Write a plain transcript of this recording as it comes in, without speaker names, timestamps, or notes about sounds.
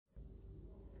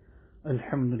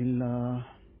الحمد لله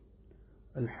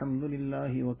الحمد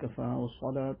لله وكفى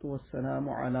والصلاة والسلام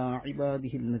على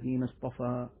عباده الذين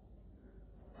اصطفى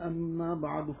أما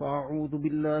بعد فأعوذ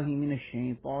بالله من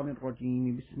الشيطان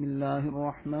الرجيم بسم الله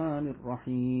الرحمن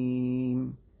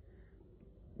الرحيم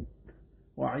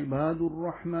وعباد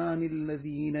الرحمن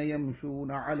الذين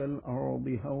يمشون على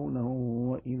الأرض هونا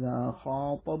وإذا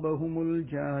خاطبهم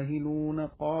الجاهلون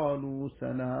قالوا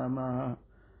سلاما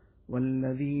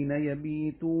والذين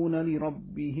يبيتون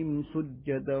لربهم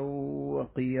سجدا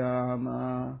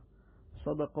وقياما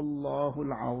صدق الله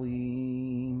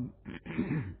العظيم.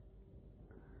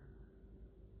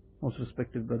 Most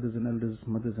respected brothers and elders,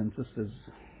 mothers and sisters,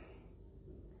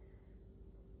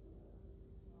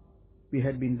 we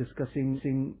had been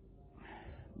discussing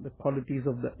the qualities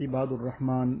of the Ibadur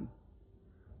Rahman,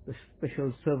 the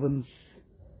special servants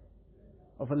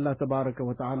of Allah Tabaraka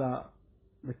wa Ta'ala,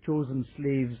 the chosen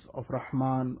slaves of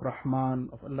Rahman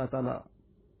of Allah Ta'ala.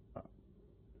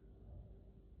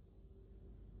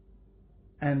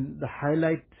 And the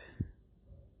highlight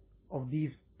of these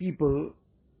people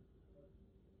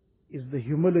is the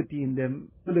humility in them.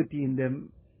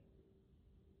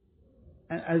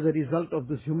 And as a result of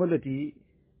this humility,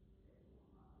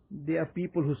 they are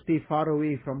people who stay far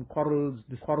away from quarrels,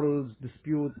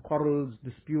 disputes.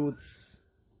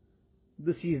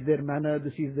 This is their manner,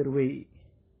 this is their way.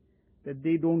 That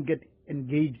they don't get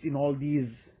engaged in all these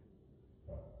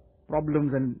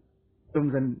problems and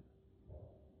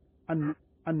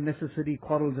unnecessary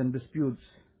quarrels and disputes.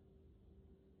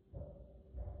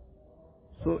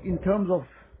 So in terms of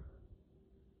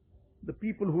the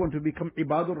people who want to become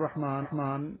Ibadur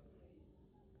Rahman,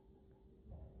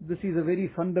 this is a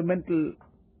very fundamental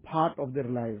part of their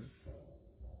lives.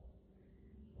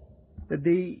 That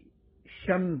they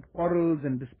shun quarrels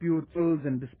and disputes.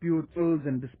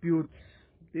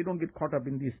 They don't get caught up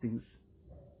in these things.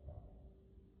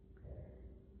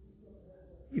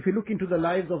 If you look into the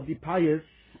lives of the pious,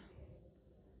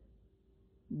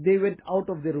 they went out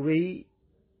of their way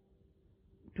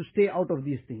to stay out of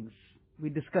these things. We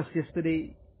discussed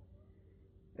yesterday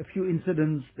a few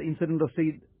incidents, the incident of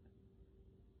Sayyid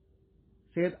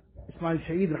Ismail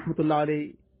Shaheed Rahmatullah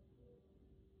Alayhi,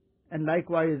 and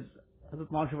likewise Hazrat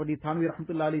Maulana Ashraf Ali Thanvi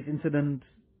Rahmatullah Alayhi's incident.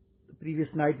 The previous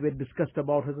night we had discussed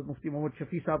about Hazrat Mufti Muhammad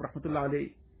Shafi Sahab Rahmatullah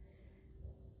Alayhi.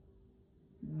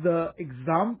 The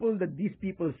example that these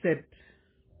people set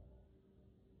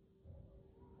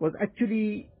was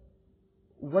actually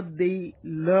what they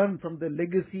learned from the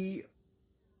legacy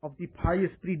of the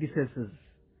pious predecessors,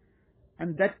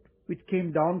 and that which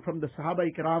came down from the Sahaba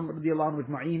Ikram radiyallahu anhu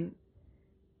ajma'in,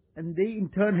 and they in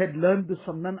turn had learned this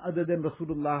from none other than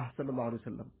Rasulullah sallallahu alaihi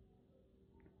wasallam.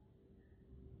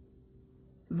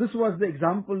 This was the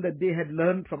example that they had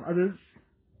learned from others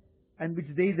and which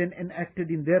they then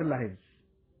enacted in their lives.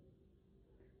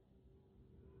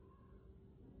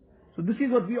 So this is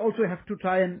what we also have to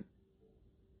try and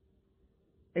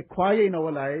acquire in our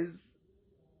lives,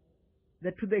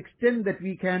 that to the extent that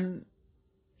we can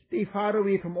stay far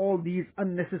away from all these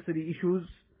unnecessary issues,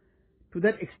 to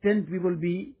that extent we will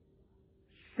be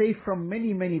safe from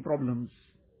many problems.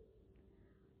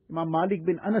 Imam Malik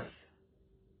bin Anas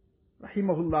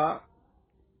rahimahullah,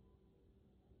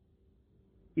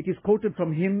 it is quoted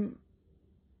from him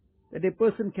that a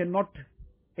person cannot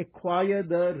acquire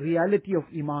the reality of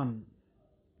Iman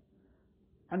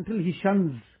until he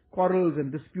shuns quarrels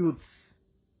and disputes.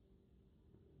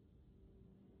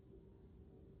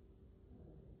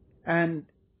 And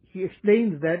he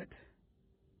explains that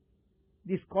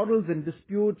these quarrels and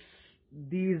disputes,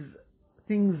 these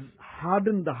things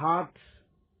harden the heart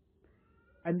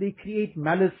and they create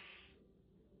malice.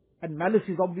 And malice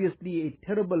is obviously a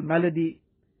terrible malady.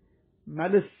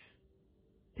 Malice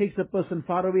takes a person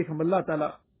far away from Allah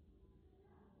Ta'ala.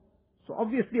 So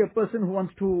obviously a person who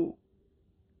wants to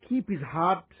keep his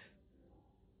heart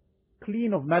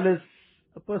clean of malice,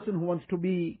 a person who wants to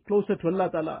be closer to Allah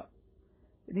Ta'ala,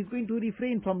 then he's going to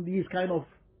refrain from these kind of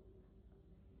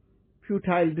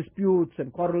futile disputes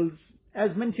and quarrels.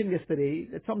 As mentioned yesterday,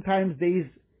 that sometimes there is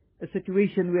a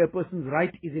situation where a person's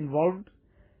right is involved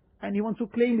and he wants to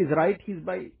claim his right.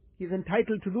 He's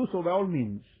entitled to do so by all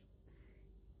means,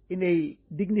 in a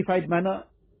dignified manner,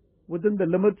 within the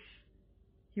limits.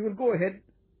 He will go ahead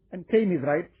and claim his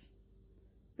rights.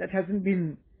 That hasn't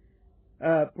been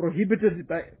prohibited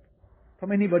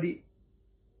from anybody.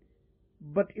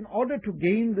 But in order to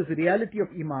gain this reality of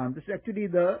Iman, this is actually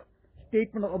the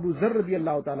statement of Abu Zarr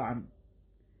radiyallahu ta'ala an,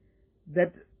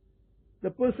 that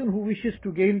the person who wishes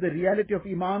to gain the reality of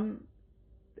Iman,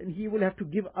 then he will have to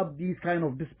give up these kind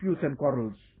of disputes and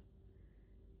quarrels.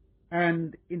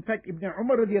 And in fact, Ibn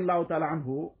Umar radiallahu ta'ala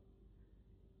anhu,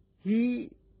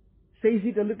 he says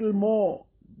it a little more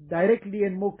directly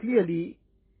and more clearly.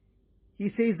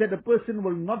 He says that a person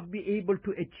will not be able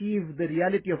to achieve the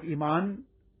reality of Iman.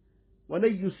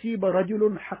 وَلَن يُصِيبَ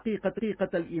رَجُلٌ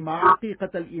حَقِيقَةَ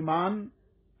الْإِيمَانِ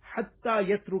حَتَّى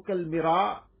يَتْرُكَ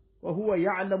الْمِرَاءَ وَهُوَ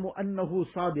يَعْلَمُ أَنَّهُ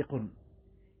صَادِقٌ.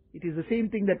 It is the same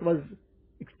thing that was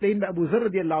explained by Abu Zar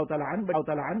radiallahu ta'ala an,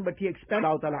 but he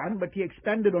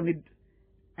expanded on it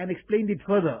and explained it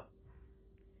further.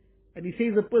 And he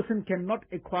says a person cannot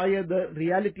acquire the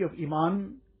reality of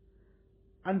Iman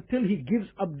until he gives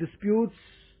up disputes,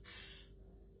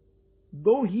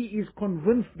 though he is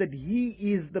convinced that he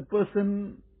is the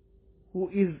person who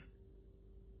is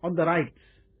on the right.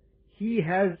 He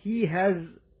has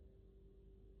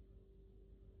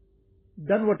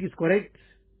done what is correct,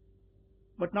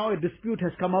 but now a dispute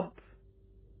has come up,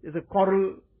 there's a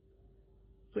quarrel.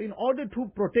 So in order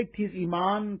to protect his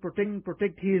Iman,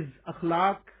 protect his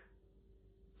akhlaq,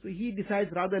 so he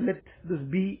decides rather let this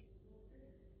be.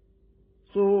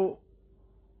 So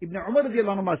Ibn Umar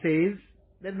radiallahu anhu says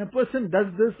that when a person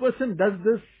does this,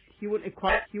 he will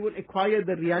acquire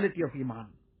the reality of Iman.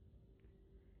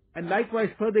 And likewise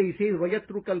further he says,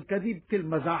 وَيَتْرُكَ الْكَذِبْ فِي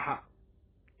الْمَزَاحَةِ.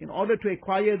 In order to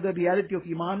acquire the reality of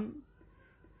Iman,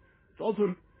 it's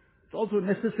also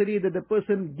necessary that the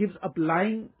person gives up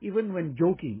lying even when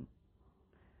joking.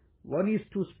 One is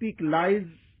to speak lies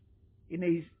in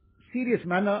a serious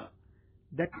manner,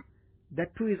 that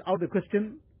too is out of the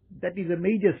question. That is a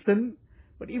major sin.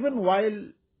 But even while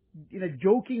in a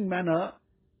joking manner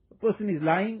a person is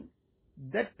lying,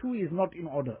 that too is not in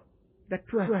order. That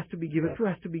too has to be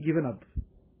given up.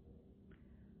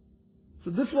 So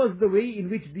this was the way in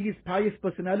which these pious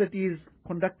personalities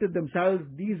conducted themselves.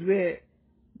 These were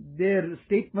their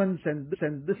statements, and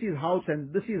this is how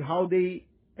they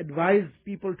advised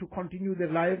people to continue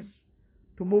their lives,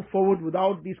 to move forward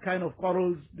without these kind of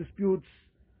quarrels, disputes.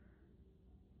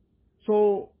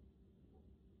 So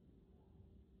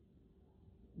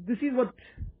this is what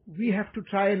we have to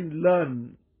try and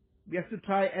learn. We have to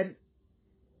try and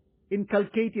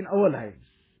inculcate in our lives.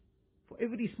 For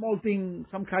every small thing,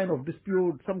 some kind of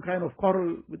dispute, some kind of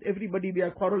quarrel, with everybody we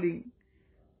are quarreling,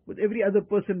 with every other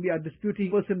person we are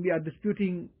disputing,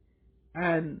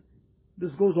 and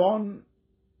this goes on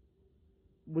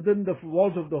within the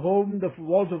walls of the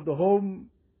home,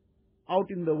 out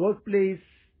in the workplace,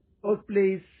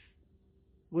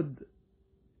 with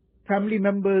family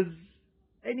members,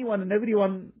 anyone and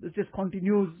everyone. This just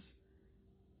continues.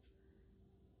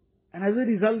 And as a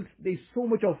result, there is so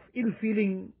much of ill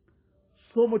feeling,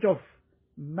 so much of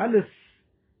malice,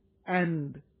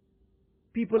 and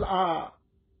people are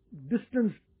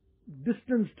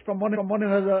distanced from one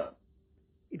another.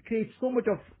 It creates so much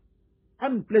of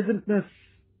unpleasantness.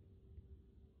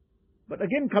 But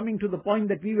again, coming to the point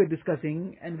that we were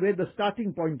discussing, and where the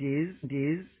starting point is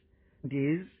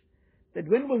that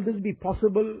when will this be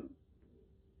possible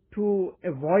to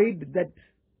avoid that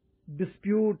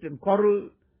dispute and quarrel?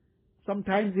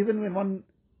 Sometimes even when one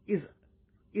is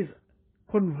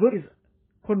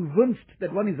convinced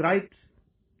that one is right,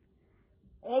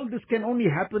 all this can only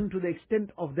happen to the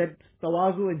extent of that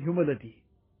tawazu and humility.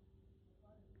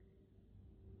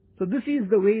 So this is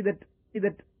the way that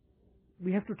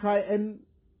we have to try and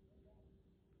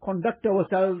conduct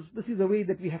ourselves. This is the way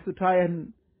that we have to try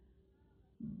and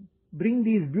bring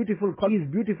these beautiful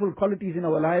qualities in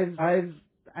our lives as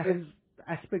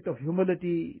aspect of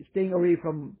humility, staying away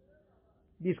from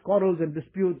these quarrels and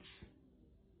disputes.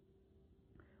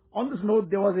 On this note,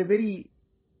 there was a very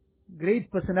great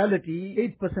personality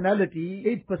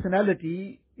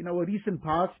in our recent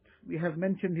past. We have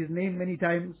mentioned his name many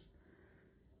times.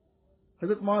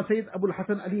 Hazrat Maulana Sayyid Abul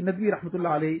Hasan Ali Nadwi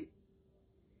rahmatullah alayhi.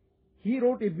 He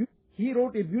wrote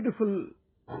a beautiful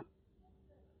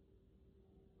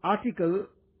article.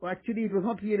 Well, actually, it was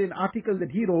not really an article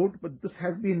that he wrote, but this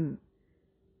has been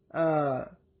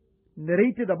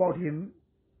narrated about him.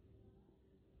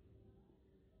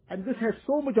 And this has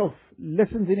so much of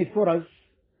lessons in it for us.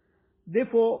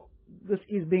 Therefore, this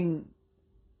is being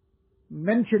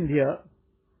mentioned here.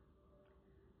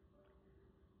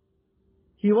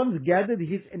 He once gathered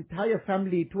his entire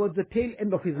family towards the tail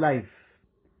end of his life.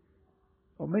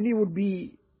 Or many would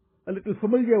be a little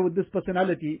familiar with this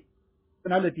personality,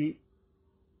 with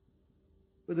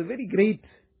a very great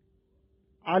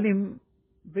alim,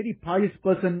 very pious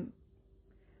person.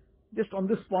 Just on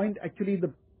this point, actually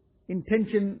the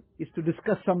intention is to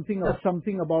discuss something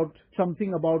about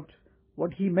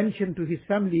what he mentioned to his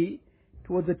family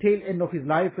towards the tail end of his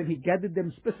life, when he gathered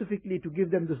them specifically to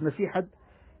give them this nasihat.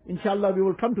 Inshallah, we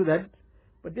will come to that.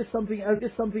 But just something else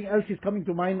is coming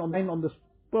to mind on the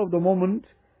spur of the moment.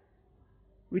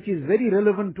 which is very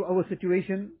relevant to our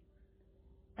situation,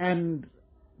 and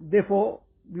therefore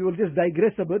we will just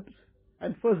digress a bit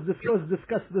and first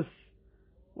discuss this,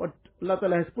 what Allah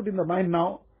Ta'ala has put in the mind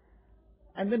now,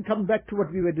 and then come back to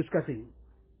what we were discussing.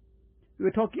 We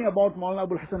were talking about Maulana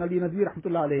Abul Hasan Ali Nadwi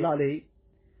rahmatullah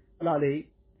alayhi,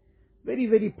 very,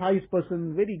 very pious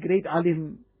person, very great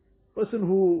alim, person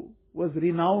who was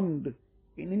renowned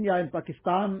in India and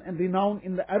Pakistan and renowned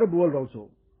in the Arab world also.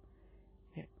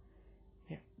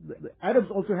 The Arabs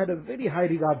also had a very high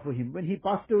regard for him. When he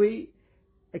passed away,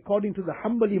 according to the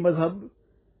Hanbali Mazhab,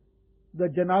 the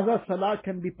Janaza Salah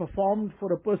can be performed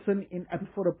for a person in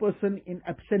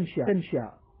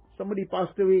absentia. Somebody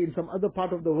passed away in some other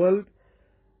part of the world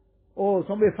or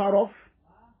somewhere far off,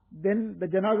 then the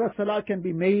Janaza Salah can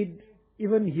be made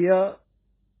even here,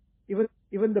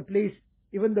 even the place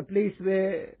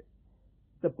where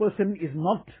the person is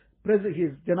not present,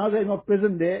 his Janaza is not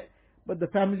present there, but the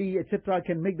family, etc.,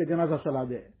 can make the Janaza Salah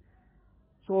there.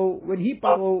 So when he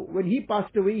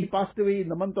passed away in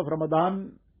the month of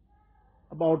Ramadan,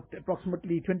 about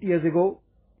approximately 20 years ago.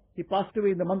 He passed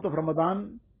away in the month of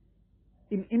Ramadan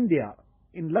in India,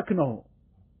 in Lucknow.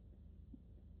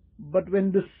 But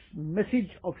when this message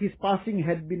of his passing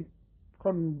had been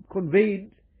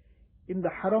conveyed in the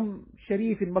Haram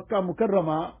Sharif in Makkah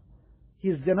Mukarramah,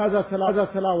 his Janaza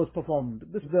Salah was performed.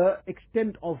 This is the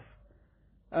extent of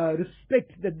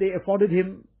respect that they afforded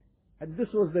him, and this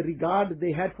was the regard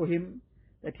they had for him,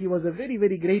 that he was a very,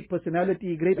 very great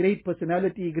personality, great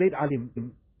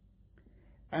alim.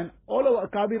 And all our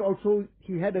Akabir also,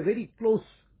 he had a very close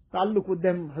ta'alluq with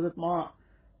them. Hazrat Ma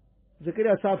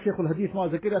Zakaria Sahib, Sheikhul Hadith Ma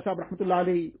Zakaria Sahib Rahmatullah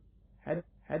Alayhi had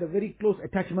a very close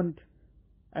attachment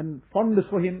and fondness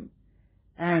for him,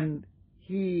 and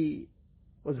he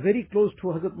was very close to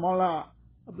Hazrat Maulana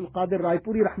Abdul Qadir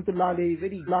Raipuri Rahmatullah Alayhi,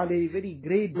 very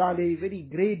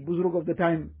great Buzurg of the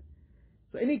time.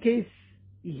 So in any case,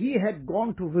 he had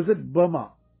gone to visit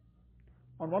Burma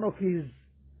on one of his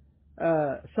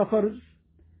safars.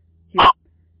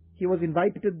 He was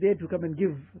invited there to come and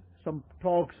give some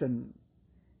talks and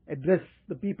address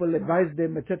the people, advise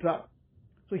them, etc.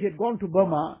 So he had gone to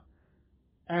Burma,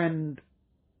 and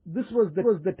this was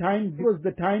the time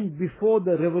before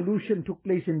the revolution took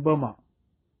place in Burma.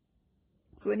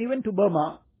 So when he went to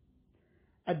Burma,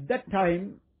 at that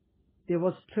time there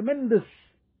was tremendous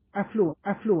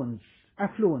affluence.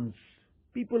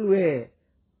 People were,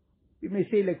 we may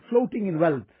say, like floating in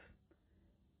wealth.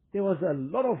 There was a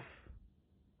lot of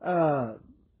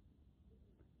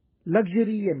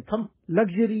luxury and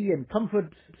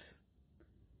comfort.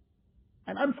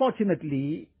 And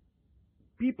unfortunately,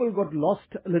 people got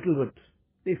lost a little bit.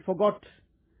 They forgot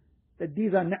that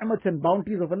these are ni'mats and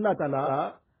bounties of Allah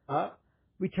Ta'ala,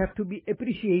 which have to be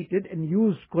appreciated and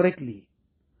used correctly.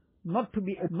 Not to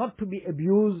be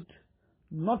abused,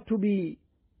 not to be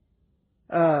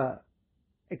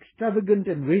extravagant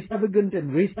and wasteful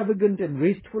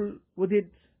with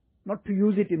it, not to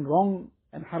use it in wrong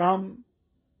and haram.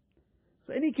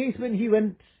 So any case, when he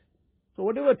went, so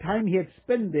whatever time he had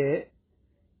spent there,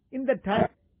 in that time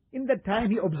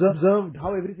he observed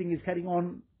how everything is carrying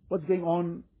on, what's going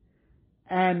on,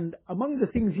 and among the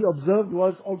things he observed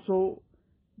was also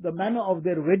the manner of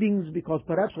their weddings, because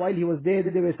perhaps while he was there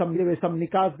were some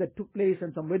nikahs that took place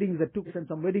and some weddings that took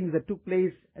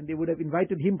place, and they would have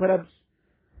invited him perhaps.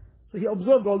 So he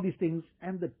observed all these things,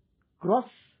 and the gross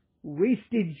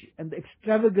wastage and the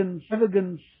extravagance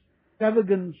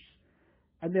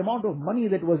and the amount of money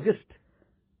that was just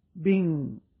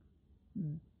being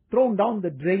thrown down the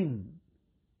drain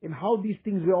in how these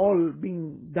things were all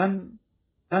being done.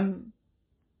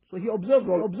 So he observed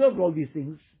all these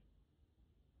things.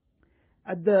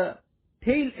 At the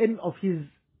tail end of his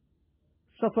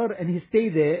safar and his stay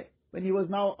there, when he was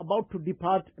now about to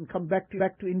depart and come back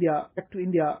to India,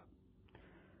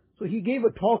 so he gave a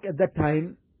talk at that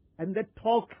time, and that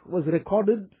talk was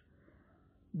recorded.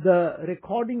 The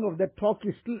recording of that talk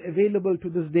is still available to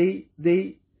this day.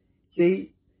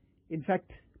 In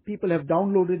fact, people have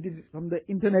downloaded it from the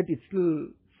internet. It's still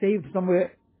saved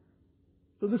somewhere.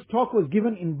 So this talk was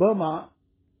given in Burma,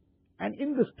 and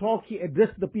in this talk he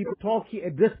addressed the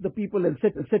people and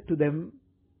said to them,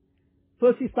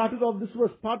 first he started off, this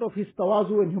was part of his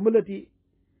tawazu and humility,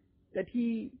 that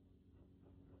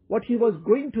what he was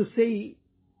going to say,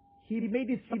 he made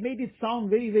it sound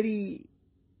very, very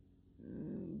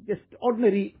just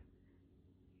ordinary,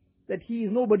 that he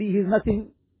is nobody, he is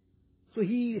nothing. So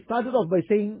he started off by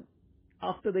saying,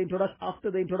 after the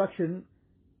introduction,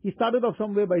 he started off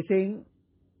somewhere by saying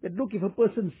that, look, if a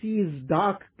person sees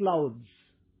dark clouds,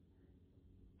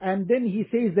 and then he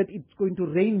says that it's going to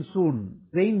rain soon,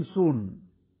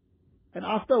 And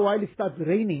after a while it starts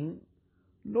raining.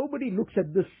 Nobody looks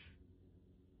at this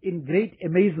in great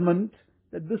amazement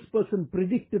that this person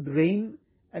predicted rain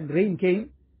and rain came.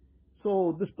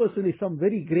 So this person is some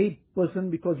very great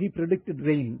person because he predicted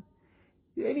rain.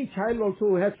 Any child also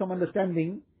who has some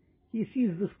understanding, he sees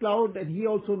this cloud and he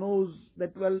also knows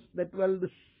that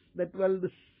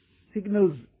this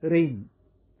signals rain.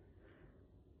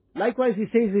 Likewise, he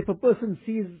says if a person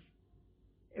sees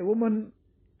a woman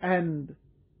and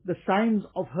the signs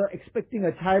of her expecting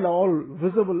a child are all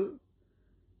visible,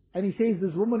 and he says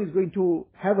this woman is going to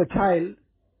have a child,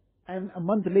 and a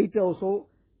month later or so,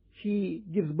 she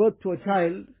gives birth to a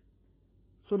child.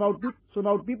 So now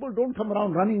people don't come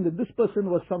around running that this person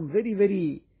was some very,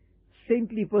 very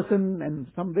saintly person and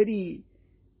some very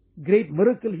great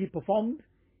miracle he performed.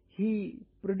 He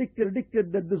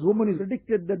predicted that this woman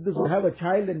will have a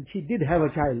child, and she did have a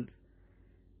child.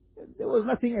 There was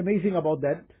nothing amazing about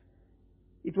that.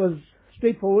 It was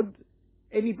straightforward.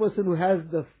 Any person who has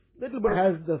the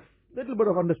little bit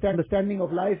of understanding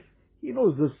of life, he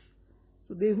knows this.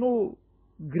 So there is no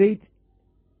great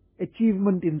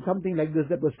achievement in something like this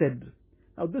that was said.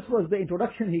 Now this was the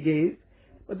introduction he gave,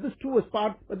 but this too was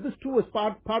part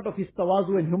of his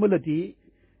tawazu and humility,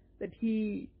 that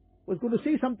he was going to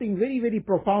say something very, very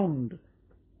profound.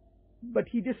 But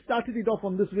he just started it off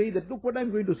on this way, that look what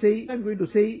I'm going to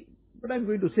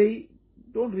say,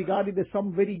 don't regard it as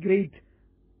some very great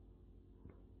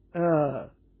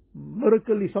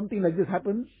miracle if something like this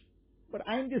happens. But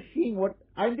I'm just saying what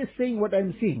I'm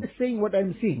seeing.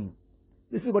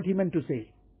 This is what he meant to say.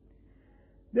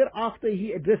 Thereafter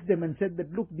he addressed them and said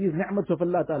that look, these ni'mats of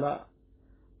Allah Ta'ala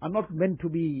are not meant to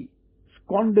be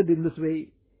squandered in this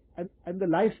way, and the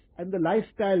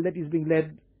lifestyle that is being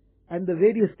led, and the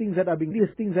various things that are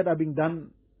being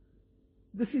done,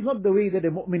 this is not the way that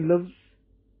a mu'min lives.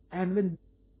 And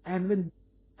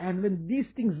when these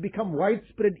things become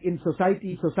widespread in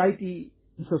society,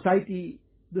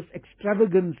 this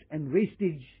extravagance and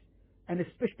wastage, and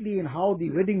especially in how the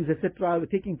weddings, etc., were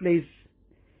taking place,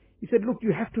 he said, look,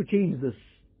 you have to change this,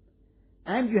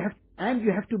 and you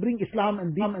have to bring Islam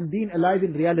and Deen alive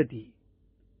in reality.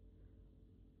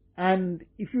 And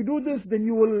if you do this, then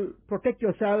you will protect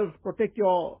yourself, protect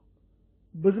your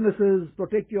businesses,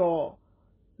 protect your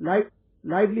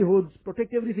livelihoods,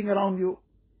 protect everything around you,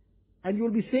 and you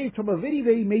will be saved from a very,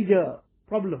 very major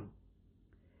problem.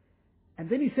 And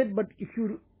then he said, but if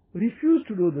you refuse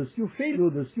to do this, you fail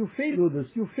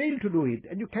to do it,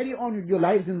 and you carry on with your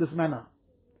lives in this manner.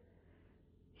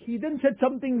 He then said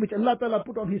something which Allah Ta'ala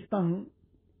put on his tongue.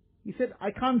 He said, I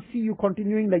can't see you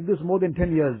continuing like this more than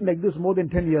 10 years.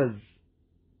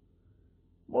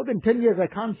 More than 10 years I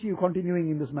can't see you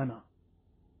continuing in this manner.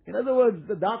 In other words,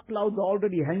 the dark clouds are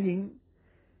already hanging,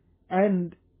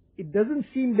 and it doesn't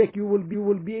seem like you will be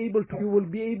able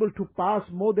to pass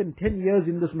more than 10 years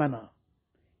in this manner.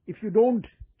 If you don't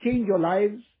change your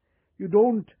lives, you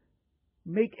don't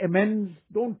make amends,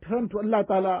 don't turn to Allah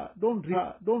Ta'ala, don't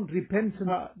repent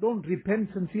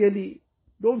sincerely,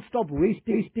 don't stop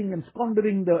wasting and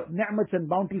squandering the ni'mats and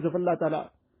bounties of Allah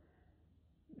Ta'ala,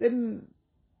 then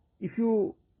if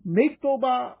you make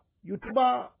tawbah, you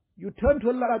turn to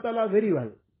Allah Ta'ala very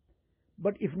well.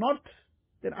 But if not,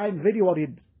 then I'm very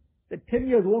worried that 10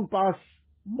 years won't pass,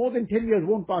 more than 10 years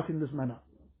won't pass in this manner.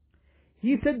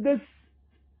 He said this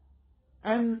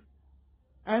and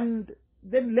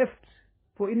then left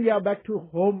for India, back to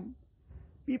home.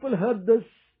 People heard this,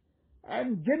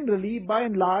 and generally, by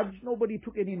and large, nobody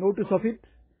took any notice of it.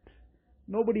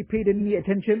 Nobody paid any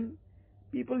attention.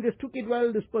 People just took it,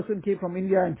 well, this person came from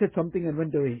India and said something and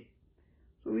went away.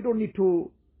 So we don't need to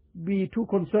be too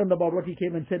concerned about what he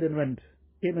came and said and went.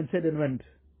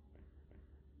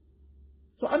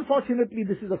 So unfortunately,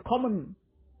 this is a common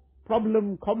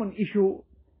problem, common issue,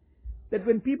 that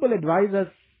when people advise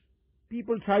us,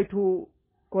 people try to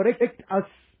correct us.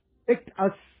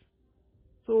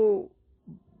 So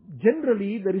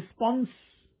generally, the response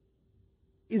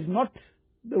is not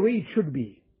the way it should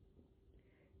be.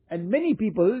 And many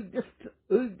people just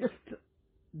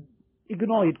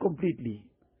ignore it completely.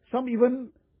 Some even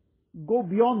go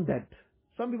beyond that.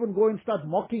 Some even go and start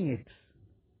mocking it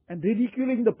and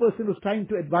ridiculing the person who's trying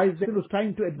to advise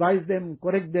them,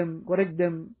 correct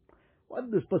them. What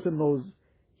this person knows,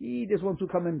 he just wants to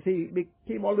come and say, he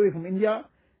came all the way from India,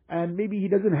 and maybe he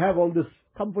doesn't have all this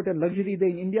comfort and luxury there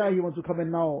in India. He wants to come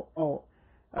and now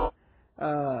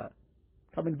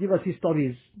come and give us his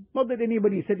stories. Not that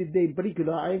anybody said it there in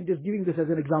particular. I am just giving this as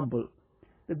an example.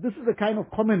 That this is the kind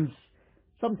of comments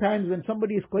sometimes when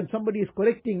somebody is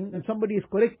correcting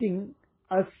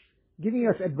us, giving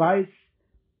us advice,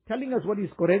 telling us what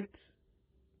is correct,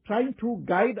 trying to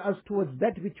guide us towards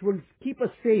that which will keep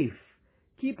us safe.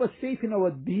 Keep us safe in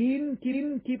our deen,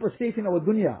 keep us safe in our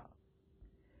dunya.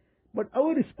 But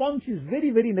our response is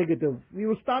very, very negative. We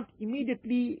will start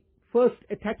immediately first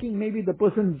attacking maybe the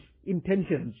person's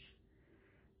intentions.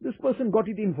 This person got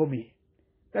it in for me.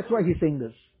 That's why he's saying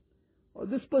this. Or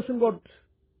this person got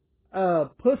a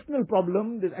personal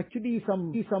problem. There's actually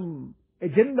some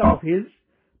agenda of his,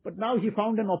 but now he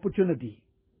found an opportunity.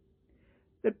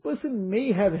 That person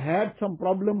may have had some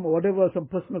problem or whatever, some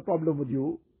personal problem with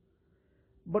you,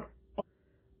 but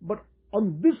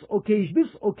on this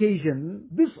occasion,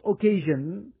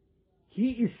 he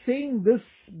is saying this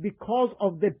because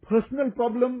of that personal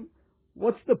problem.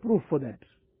 What's the proof for that?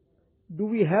 Do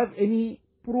we have any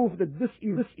proof that this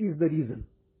is the reason?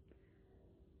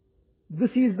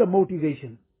 This is the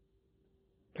motivation.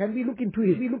 Can we look into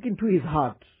his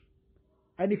heart?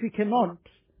 And if we cannot,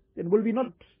 then will we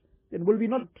not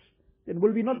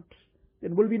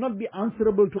be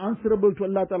answerable to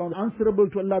Allah Ta'ala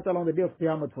on the day of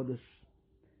Qiyamah for this?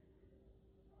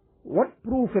 What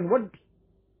proof and what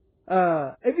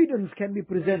evidence can we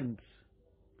present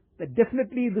that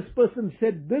definitely this person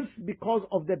said this because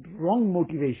of that wrong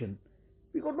motivation?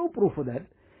 We got no proof for that.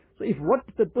 So if what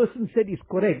the person said is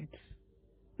correct,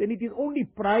 then it is only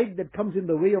pride that comes in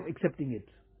the way of accepting it.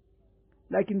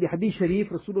 Like in the Hadith Sharif,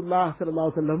 Rasulullah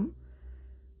sallallahu alaihi wasallam,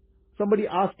 somebody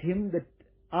asked him that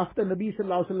after Nabi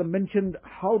sallallahu alaihi wasallam mentioned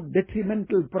how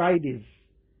detrimental pride is,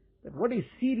 that what a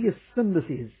serious sin this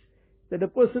is, that a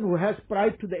person who has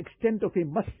pride to the extent of a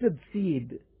mustard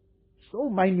seed, so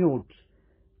minute,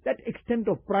 that extent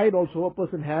of pride also a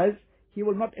person has, he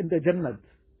will not enter Jannat.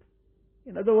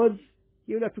 In other words,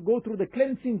 he will have to go through the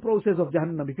cleansing process of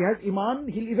Jahannam. If he has Iman,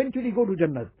 he'll eventually go to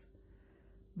Jannat.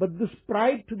 But this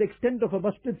pride to the extent of a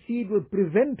mustard seed will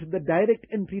prevent the direct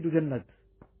entry to Jannat.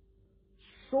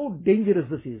 So dangerous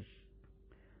this is.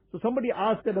 So somebody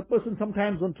asked that a person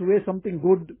sometimes wants to wear something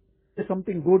good.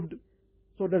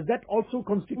 So does that also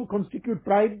constitute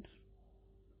pride?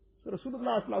 So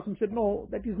Rasulullah sallallahu alaihi wasallam said, no,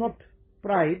 that is not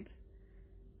pride.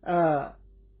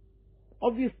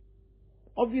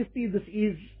 Obviously this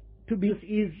is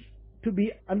to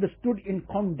be understood in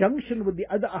conjunction with the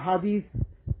other ahadith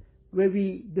where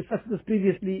we discussed this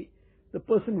previously. The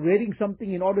person wearing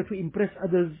something in order to impress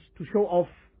others, to show off,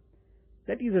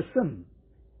 that is a sin.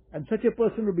 And such a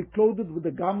person will be clothed with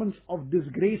the garments of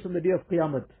disgrace on the day of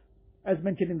Qiyamah, as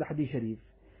mentioned in the Hadith Sharif.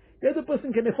 The other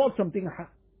person can afford something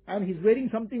and he's wearing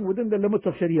something within the limits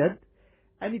of Shariat,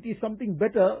 and it is something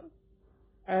better,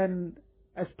 and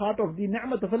as part of the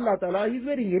ni'mat of Allah Ta'ala, he's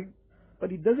wearing it,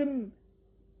 but it doesn't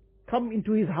come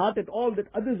into his heart at all that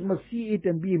others must see it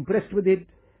and be impressed with it,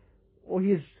 or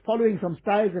he's following some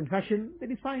styles and fashion,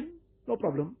 then it's fine, no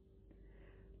problem.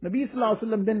 Nabi Sallallahu Alaihi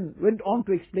Wasallam then went on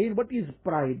to explain what is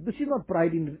pride. This is not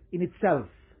pride in itself.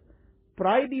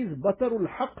 Pride is batarul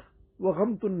haq wa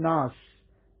ghamtun nas.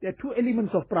 There are two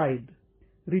elements of pride.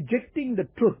 Rejecting the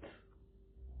truth.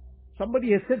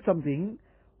 Somebody has said something,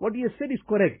 what he has said is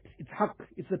correct, it's haq,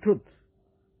 it's the truth.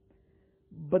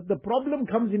 But the problem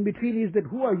comes in between is that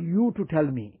who are you to tell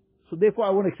me? So therefore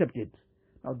I won't accept it.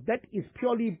 Now that is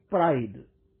purely pride.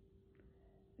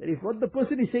 That if what the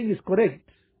person is saying is correct,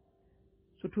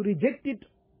 so to reject it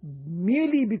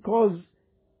merely because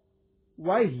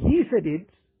why he said it,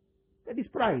 that is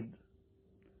pride.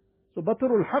 So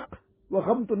batarul haq wa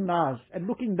ghamtun nas, and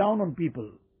looking down on people.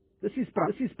 This is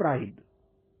pride.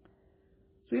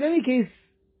 So in any case,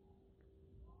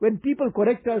 when people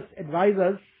correct us, advise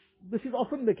us, this is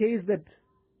often the case that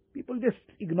people just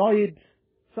ignore it.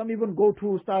 Some even go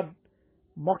to start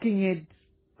mocking it,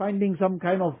 finding some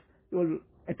kind of, they will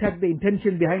attack the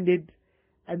intention behind it.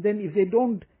 And then if they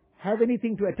don't have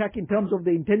anything to attack in terms of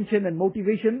the intention and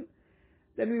motivation,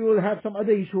 then we will have some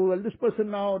other issue. Well, this person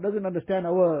now doesn't understand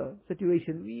our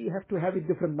situation. We have to have it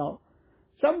different now.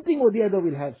 Something or the other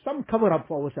we'll have. Some cover up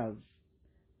for ourselves.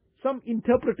 Some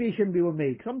interpretation we will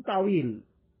make. Some ta'wil.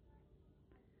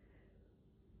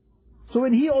 So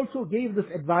when he also gave this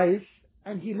advice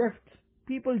and he left,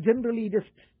 people generally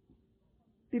just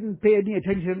didn't pay any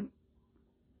attention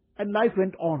and life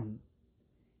went on.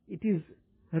 It is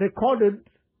recorded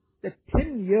that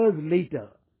 10 years later,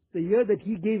 the year that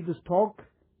he gave this talk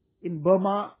in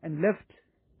Burma and left,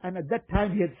 and at that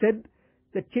time he had said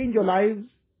that change your lives,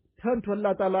 turn to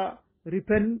Allah Ta'ala,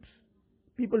 repent.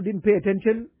 People didn't pay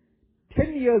attention.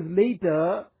 10 years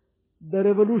later, the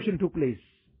revolution took place.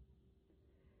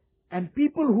 And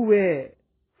people who were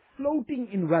floating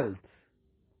in wealth,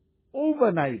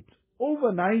 overnight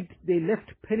they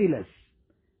left penniless.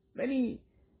 Many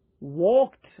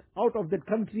walked out of that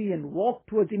country and walked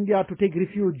towards India to take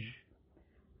refuge.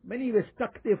 Many were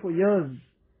stuck there for years,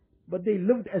 but they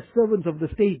lived as servants of the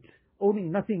state,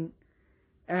 owning nothing,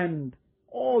 and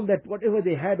all that, whatever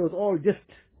they had was all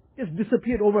just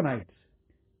disappeared overnight.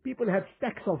 People had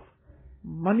stacks of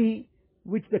money,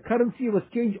 which the currency was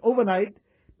changed overnight.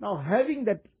 Now having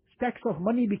that stacks of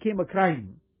money became a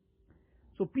crime.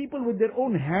 So people with their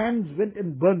own hands went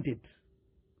and burnt it,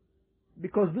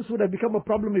 because this would have become a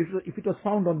problem if it was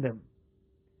found on them.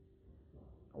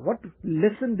 What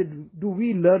lesson do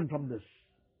we learn from this?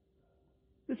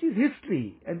 This is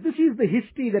history, and this is the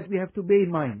history that we have to bear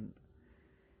in mind.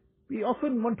 We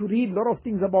often want to read a lot of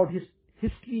things about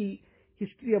history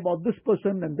about this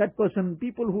person and that person,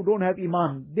 people who don't have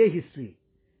Iman, their history.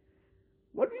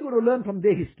 What are we going to learn from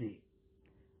their history?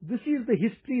 This is the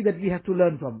history that we have to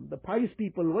learn from. The pious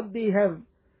people, what they have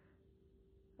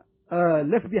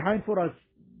left behind for us,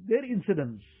 their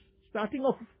incidents, starting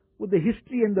off with the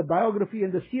history and the biography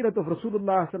and the seerat of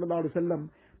Rasulullah sallallahu alaihi wasallam,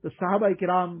 the Sahaba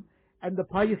Ikram and the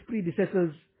pious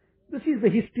predecessors. This is the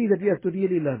history that we have to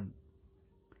really learn.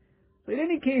 So in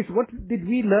any case, what did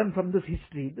we learn from this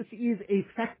history? This is a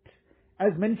fact.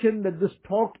 As mentioned, that this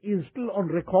talk is still on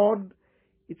record.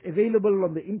 It's available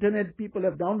on the internet. People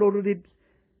have downloaded it.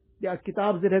 There are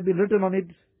kitabs that have been written on it.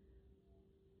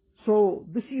 So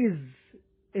this is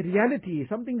a reality,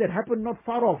 something that happened not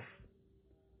far off.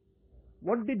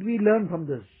 What did we learn from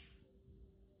this?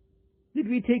 Did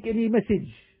we take any message?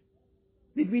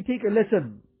 Did we take a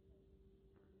lesson?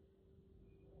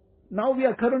 Now we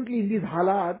are currently in these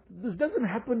halat. This doesn't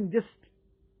happen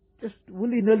just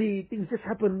willy-nilly. Things just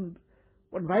happened.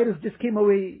 One virus just came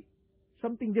away.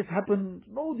 Something just happened.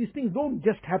 No, these things don't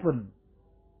just happen.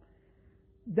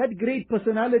 That great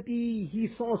personality, he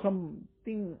saw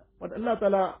something, but Allah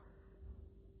Ta'ala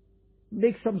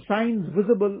makes some signs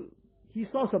visible. He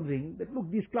saw something that, look,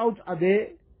 these clouds are there,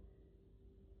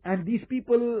 and these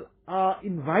people are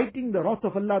inviting the wrath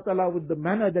of Allah Ta'ala with the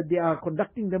manner that they are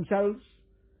conducting themselves.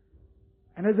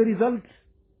 And as a result,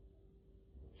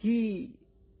 he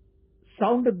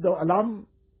sounded the alarm,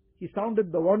 he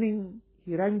sounded the warning,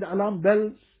 he rang the alarm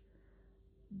bells.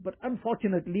 But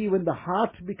unfortunately, when the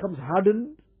heart becomes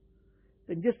hardened,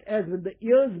 then just as when the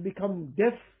ears become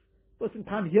deaf, person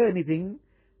can't hear anything,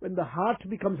 when the heart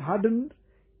becomes hardened,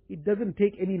 it doesn't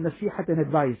take any nasihat and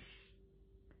advice.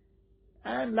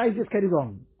 And life just carries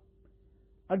on.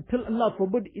 Until Allah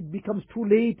forbid it becomes too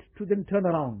late to then turn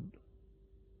around.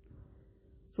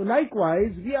 So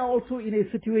likewise, we are also in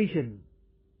a situation.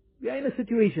 We are in a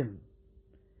situation.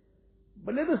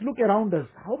 But let us look around us.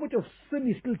 How much of sin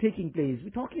is still taking place? We're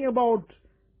talking about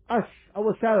us,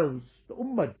 ourselves, the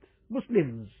ummah,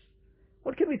 Muslims.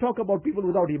 What can we talk about people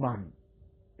without Iman?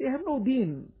 They have no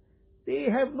deen. They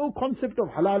have no concept of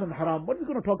halal and haram. What are we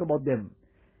going to talk about them?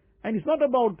 And it's not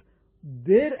about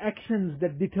their actions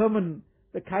that determine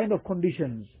the kind of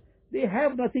conditions. They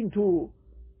have nothing to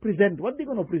present. What are they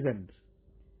going to present?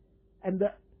 And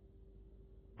the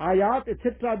ayat,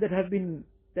 etc., that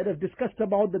have discussed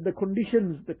about that the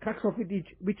conditions, the crux of it,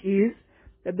 which is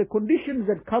that the conditions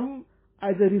that come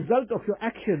as a result of your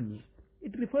actions,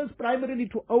 it refers primarily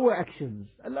to our actions.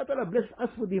 Allah Ta'ala blessed us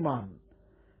with Iman,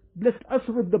 blessed us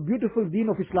with the beautiful deen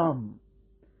of Islam.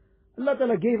 Allah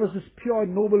Ta'ala gave us this pure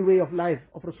and noble way of life,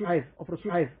 of Rasulullah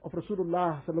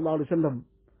sallallahu alaihi wasallam.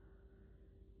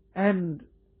 And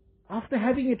after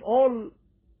having it all,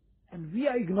 and we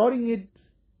are ignoring it,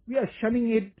 we are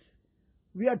shunning it,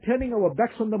 we are turning our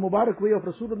backs on the Mubarak way of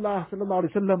Rasulullah sallallahu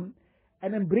alaihi wasallam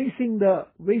and embracing the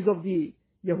ways of the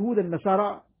Yahud and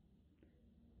Nasara.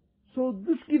 So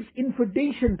this gives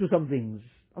invitation to some things.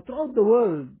 Throughout the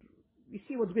world, we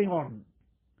see what's going on.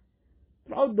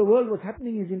 Throughout the world, what's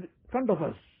happening is in front of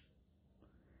us.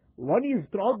 One is,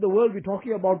 throughout the world, we're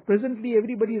talking about presently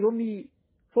everybody is only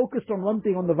focused on one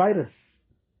thing, on the virus.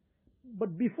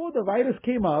 But before the virus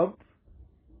came up,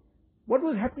 what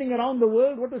was happening around the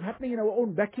world? What was happening in our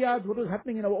own backyards? What was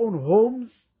happening in our own homes?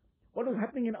 What was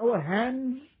happening in our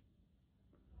hands?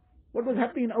 What was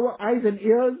happening in our eyes and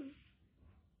ears?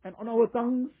 And on our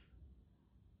tongues?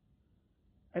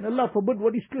 And Allah forbid,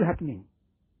 what is still happening?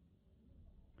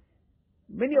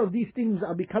 Many of these things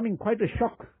are becoming quite a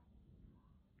shock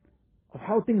of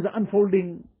how things are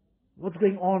unfolding, what's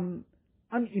going on,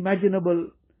 unimaginable.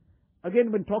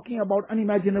 Again, when talking about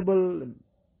unimaginable, and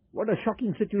what a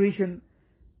shocking situation,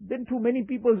 then too many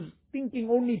people's thinking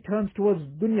only turns towards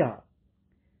dunya.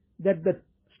 That the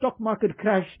stock market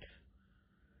crashed,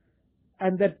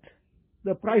 and that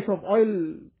the price of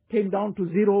oil came down to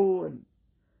zero, and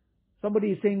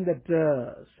somebody is saying that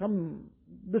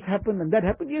this happened and that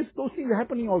happened. Yes, those things are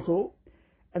happening also.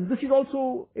 And this is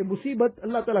also a musibat.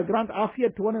 Allah Ta'ala grant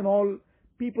afiyat to one and all.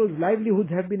 People's livelihoods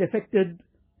have been affected.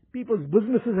 People's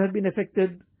businesses have been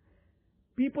affected.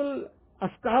 People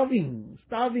are starving,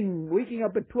 waking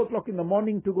up at 2 o'clock in the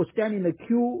morning to go stand in a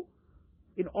queue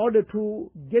in order to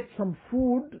get some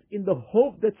food, in the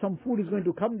hope that some food is going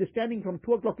to come. They're standing from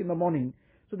 2 o'clock in the morning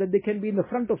so that they can be in the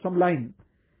front of some line.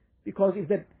 Because if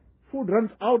that food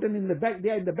runs out and they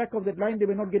are in the back of that line, they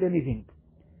will not get anything.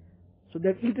 So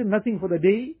they've eaten nothing for the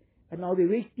day, and now they're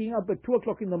waking up at 2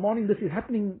 o'clock in the morning. This is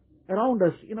happening around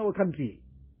us in our country.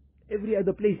 Every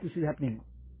other place this is happening.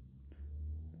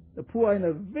 The poor are in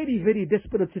a very, very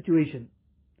desperate situation.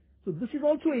 So this is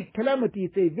also a calamity.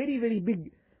 It's a very, very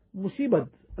big musibat.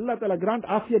 Allah Ta'ala grant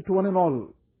afiyat to one and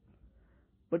all.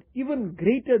 But even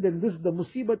greater than this, the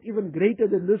musibat even greater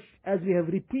than this, as we have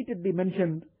repeatedly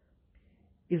mentioned,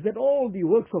 is that all the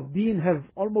works of deen have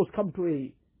almost come to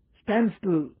a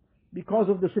standstill because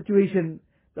of the situation.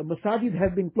 The masajid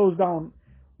have been closed down.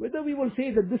 Whether we will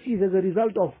say that this is as a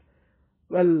result of,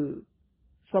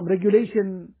 some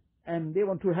regulation and they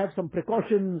want to have some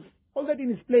precautions, all that in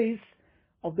its place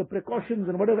of the precautions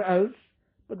and whatever else.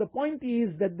 But the point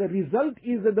is that the result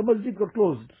is that the masjid got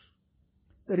closed.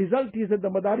 The result is that the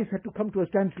madaris had to come to a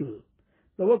standstill.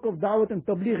 The work of da'wat and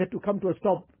tabligh had to come to a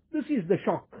stop. This is the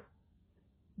shock.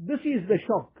 This is the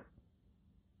shock.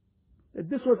 That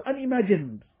this was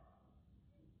unimagined.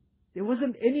 There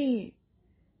wasn't any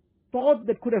thought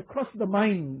that could have crossed the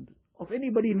mind of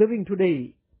anybody living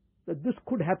today that this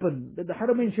could happen, that the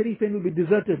Haramain Sharifain will be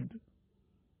deserted.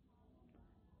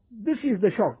 This is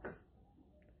the shock.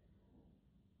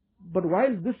 But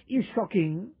while this is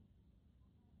shocking,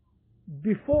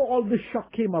 before all this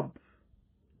shock came up,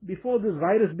 before this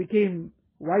virus became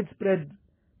widespread,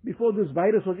 before this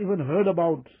virus was even heard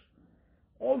about,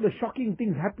 all the shocking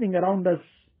things happening around us,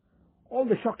 all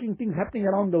the shocking things happening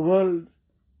around the world,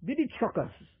 did it shock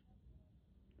us?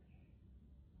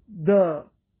 The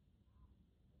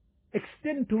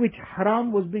extent to which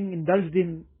haram was being indulged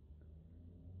in,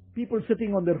 people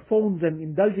sitting on their phones and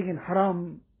indulging in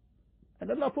haram,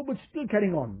 and Allah forbid still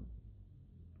carrying on.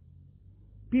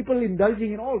 People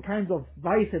indulging in all kinds of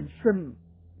vice and sin.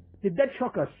 Did that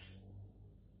shock us?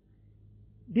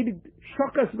 Did it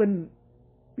shock us when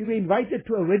we were invited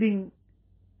to a wedding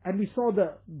and we saw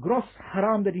the gross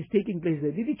haram that is taking place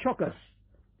there? Did it shock us?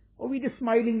 Or we just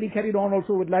smilingly carried on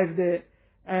also with life there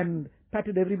and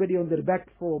patted everybody on their back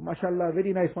for, mashallah,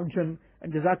 very nice function,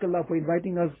 and jazakallah for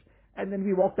inviting us, and then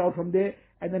we walked out from there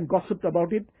and then gossiped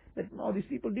about it, that no, these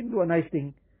people didn't do a nice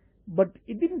thing. But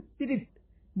did it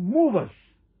move us?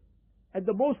 At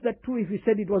the most, that too, if we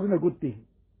said it wasn't a good thing.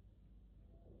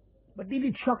 But did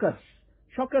it shock us?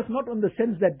 Shock us not on the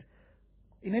sense that,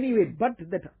 in any way, but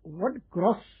that what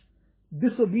gross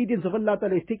disobedience of Allah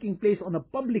Ta'ala is taking place on a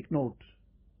public note,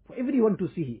 for everyone to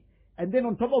see. And then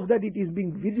on top of that, it is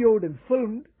being videoed and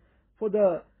filmed for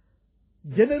the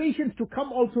generations to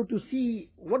come also to see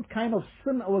what kind of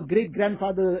sin our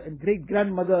great-grandfather and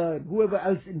great-grandmother and whoever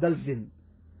else indulged in.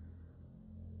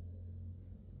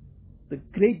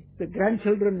 The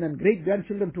grandchildren and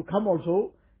great-grandchildren to come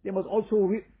also, they must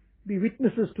also be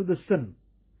witnesses to the sin.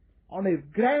 On a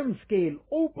grand scale,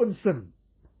 open sin.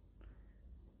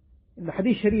 In the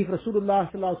Hadith Sharif,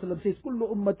 Rasulullah sallallahu alaihi wasallam says,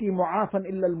 "Kullu ummati mu'afan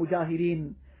illa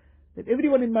al-mujahirin." That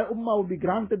everyone in my ummah will be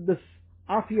granted this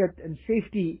afiyat and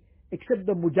safety except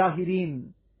the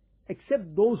mujahirin,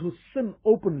 except those who sin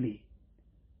openly.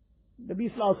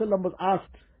 Nabi sallallahu alaihi wasallam was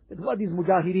asked that what is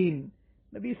mujahirin?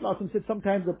 Nabi sallallahu alaihi wasallam said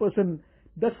sometimes a person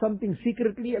does something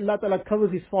secretly, Allah Ta'ala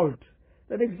covers his fault.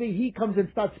 The next day he comes and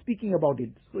starts speaking about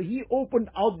it. So he opened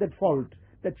out that fault,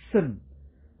 that sin.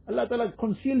 Allah Ta'ala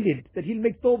concealed it, that he'll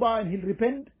make tawbah and he'll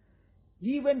repent.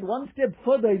 He went one step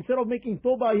further. Instead of making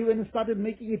tawbah, he went and started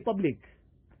making it public.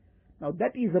 Now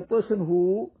that is a person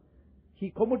who,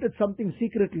 he committed something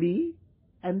secretly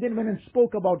and then went and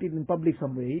spoke about it in public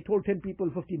somewhere. He told 10 people,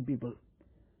 15 people.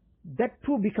 That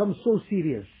too becomes so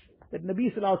serious that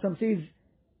Nabi Sallallahu Alaihi Wasallam says,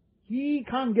 he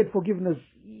can't get forgiveness.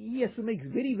 He has to make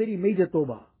very, very major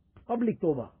tawbah, public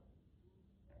tawbah.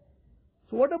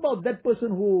 So what about that person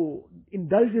who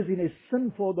indulges in a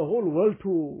sin for the whole world to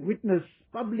witness,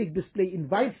 public display,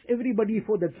 invites everybody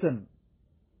for that sin?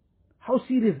 How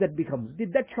serious that becomes?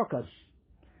 Did that shock us?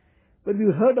 When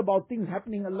we heard about things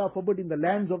happening, Allah forbid, in the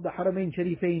lands of the Haramain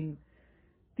Sharifain,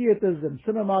 theaters and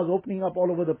cinemas opening up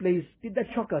all over the place, did that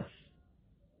shock us?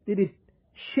 Did it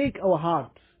shake our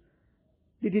hearts?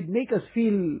 Did it make us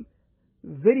feel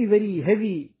very, very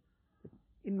heavy?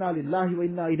 Inna lillahi wa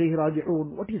inna ilayhi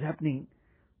raji'un. What is happening?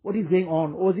 What is going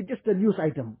on? Or is it just a news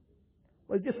item?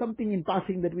 Or is it just something in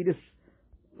passing that we just,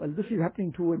 this is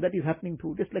happening too and that is happening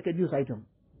too, just like a news item?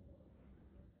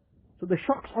 So the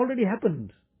shock's already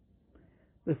happened.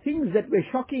 The things that were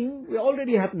shocking were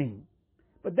already happening,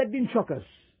 but that didn't shock us.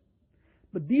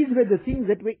 But these were the things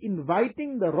that were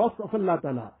inviting the wrath of Allah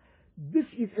Ta'ala. This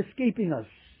is escaping us.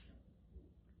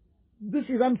 This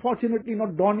is unfortunately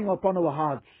not dawning upon our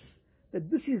hearts. That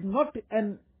this is not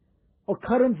an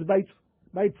occurrence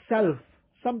by itself,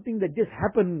 something that just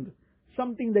happened,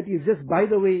 something that is just by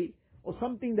the way, or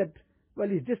something that, well,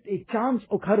 is just a chance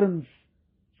occurrence,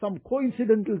 some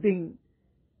coincidental thing.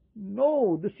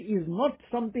 No, this is not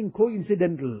something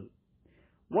coincidental.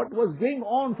 What was going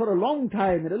on for a long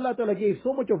time, and Allah Ta'ala gave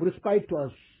so much of respite to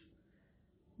us,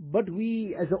 but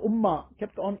we as a ummah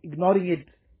kept on ignoring it.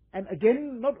 And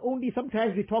again, not only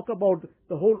sometimes we talk about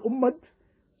the whole ummah,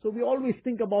 so we always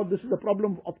think about this is a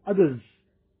problem of others.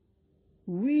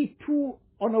 We too,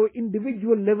 on our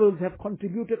individual levels, have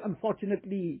contributed,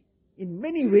 unfortunately, in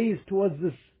many ways towards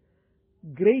this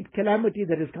great calamity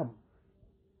that has come.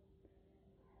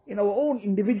 In our own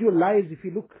individual lives, if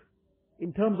you look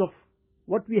in terms of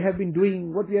what we have been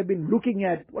doing, what we have been looking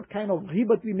at, what kind of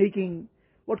ghibat we're making,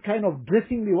 what kind of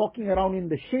dressing we're walking around in,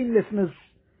 the shamelessness,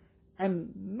 and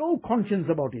no conscience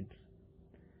about it.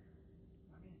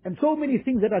 And so many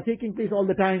things that are taking place all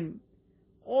the time,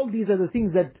 all these are the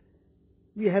things that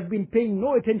we have been paying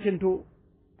no attention to,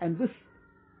 and this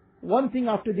one thing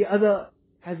after the other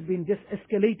has been just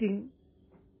escalating,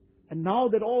 and now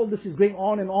that all this is going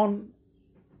on,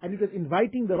 and it is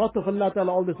inviting the wrath of Allah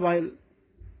Ta'ala all this while,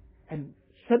 and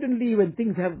suddenly when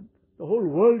things have, the whole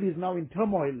world is now in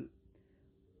turmoil,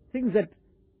 things that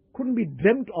couldn't be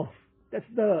dreamt of, that's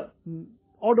the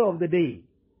order of the day.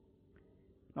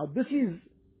 Now this is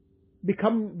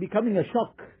becoming a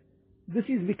shock. This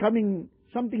is becoming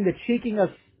something that's shaking us,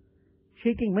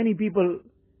 shaking many people,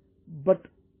 but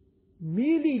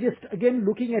merely just again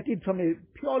looking at it from a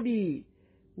purely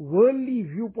worldly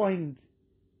viewpoint,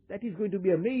 that is going to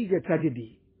be a major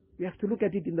tragedy. We have to look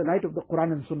at it in the light of the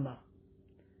Quran and Sunnah.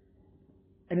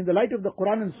 And in the light of the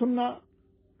Quran and Sunnah,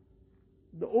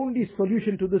 the only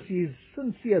solution to this is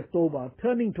sincere tawbah,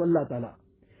 turning to Allah Ta'ala.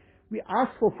 We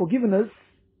ask for forgiveness,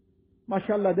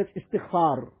 mashallah, that's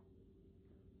istighfar.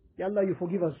 Ya Allah, you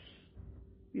forgive us.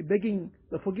 We're begging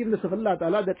the forgiveness of Allah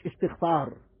Ta'ala, that's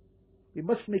istighfar. We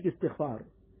must make istighfar.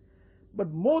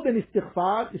 But more than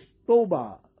istighfar is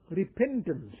tawbah,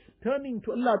 repentance, turning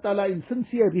to Allah Ta'ala in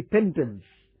sincere repentance.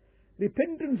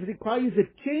 Repentance requires a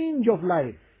change of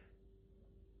life,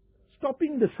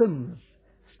 stopping the sins,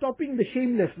 stopping the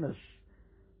shamelessness,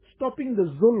 stopping the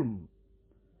zulm,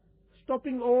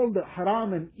 stopping all the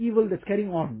haram and evil that's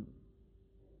carrying on,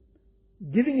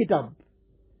 giving it up,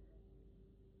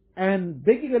 and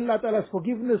begging Allah Ta'ala's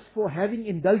forgiveness for having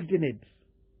indulged in it,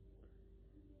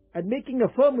 and making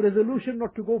a firm resolution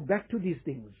not to go back to these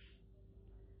things.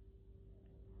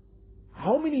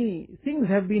 How many things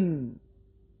have been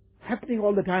happening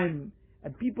all the time,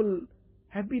 and people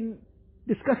have been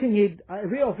discussing it, are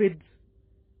aware of it.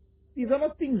 These are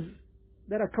not things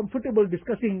that are comfortable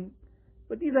discussing,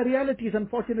 but these are realities,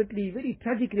 unfortunately, very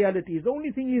tragic realities. The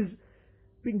only thing is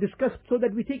being discussed so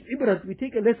that we take ibrat, we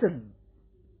take a lesson.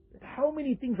 How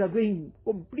many things are going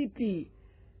completely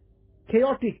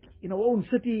chaotic in our own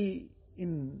city,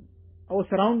 in our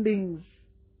surroundings.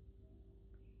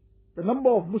 The number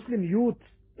of Muslim youth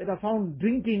that are found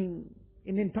drinking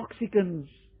in intoxicants.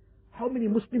 How many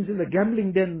Muslims in the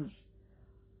gambling dens?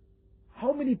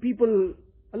 How many people,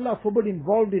 Allah forbid,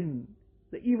 involved in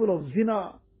the evil of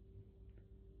zina?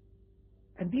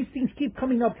 And these things keep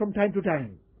coming up from time to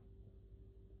time.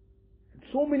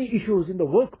 So many issues in the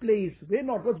workplace, where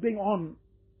not, what's going on.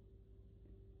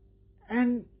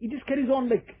 And it just carries on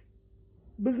like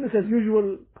business as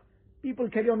usual. People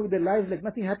carry on with their lives like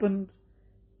nothing happened.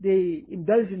 They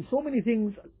indulge in so many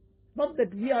things. Not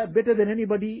that we are better than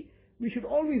anybody. We should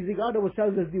always regard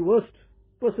ourselves as the worst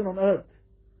person on earth.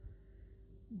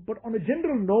 But on a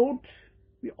general note,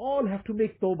 we all have to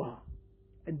make tawbah.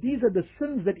 And these are the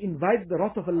sins that invite the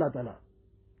wrath of Allah Ta'ala.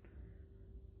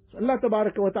 So Allah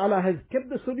Tabaraka wa Ta'ala has kept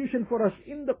the solution for us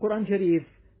in the Quran Sharif.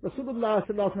 Rasulullah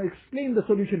Sallallahu Alaihi Wasallam explained the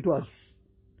solution to us.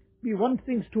 We want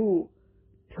things to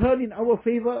turn in our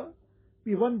favor.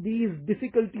 We want these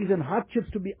difficulties and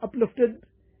hardships to be uplifted.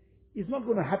 It's not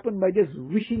going to happen by just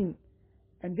wishing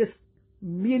and just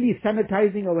merely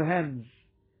sanitizing our hands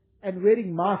and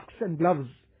wearing masks and gloves.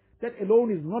 That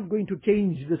alone is not going to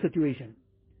change the situation.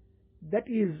 That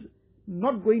is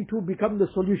not going to become the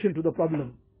solution to the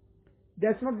problem.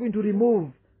 That's not going to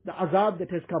remove the azab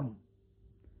that has come.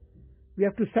 We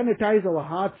have to sanitize our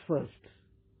hearts first.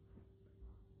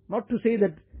 Not to say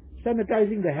that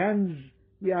sanitizing the hands,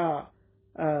 we are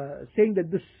saying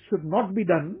that this should not be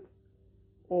done,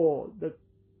 or that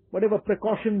whatever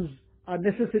precautions are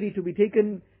necessary to be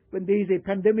taken when there is a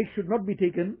pandemic should not be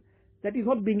taken. That is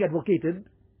not being advocated.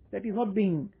 That is not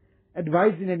being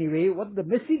advised in any way. What the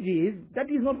message is, that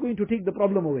is not going to take the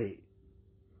problem away.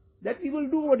 That we will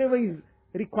do whatever is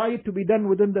required to be done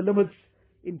within the limits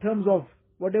in terms of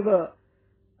whatever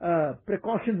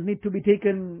precautions need to be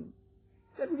taken.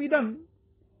 That will be done.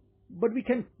 But we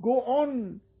can go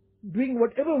on doing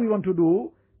whatever we want to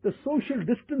do. The social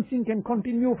distancing can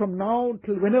continue from now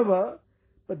till whenever,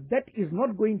 but that is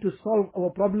not going to solve our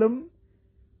problem.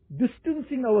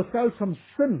 Distancing ourselves from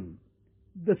sin,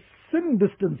 the sin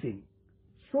distancing,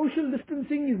 social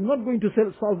distancing is not going to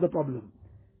solve the problem.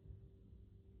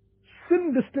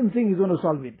 Sin distancing is going to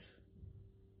solve it.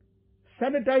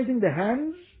 Sanitizing the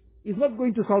hands is not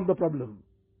going to solve the problem.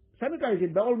 Sanitize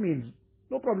it by all means.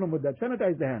 No problem with that.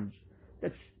 Sanitize the hands.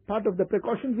 That's part of the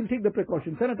precautions. We'll take the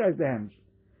precaution. Sanitize the hands.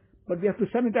 But we have to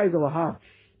sanitize our hearts.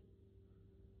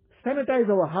 Sanitize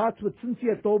our hearts with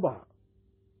sincere tawbah.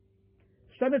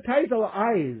 Sanitize our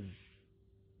eyes.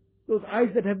 Those eyes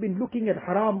that have been looking at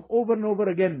haram over and over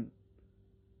again.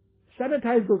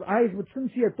 Sanitize those eyes with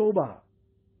sincere tawbah.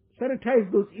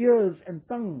 Sanitize those ears and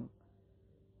tongue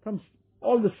from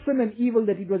all the sin and evil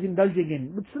that it was indulging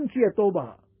in with sincere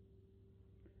tawbah.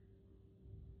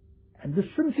 And this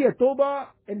sincere tawbah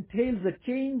entails a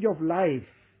change of life.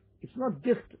 It's not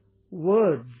just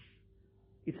words.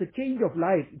 It's a change of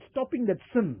life. It's stopping that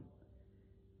sin.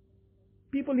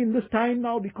 People in this time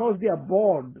now, because they are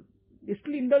bored, they're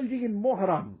still indulging in more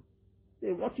haram.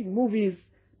 They're watching movies.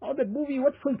 Now that movie,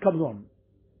 what film comes on?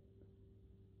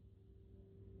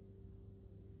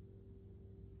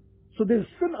 So there's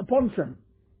sin upon sin.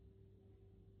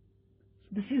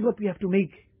 This is what we have to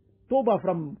make tawbah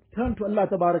from, turn to Allah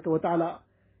Tabaraka wa Ta'ala.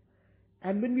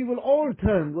 And when we will all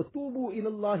turn, وَتُوبُوا إِلَى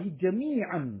اللَّهِ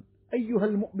جَمِيعًا أَيُّهَا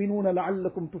الْمُؤْمِنُونَ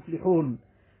لَعَلَّكُمْ تُفْلِحُونَ.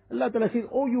 Allah Ta'ala says,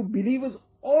 oh you believers,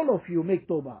 all of you make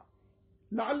tawbah.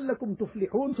 لَعَلَّكُمْ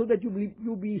تُفْلِحُونَ, so that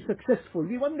you be successful.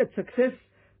 We want that success.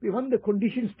 We want the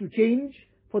conditions to change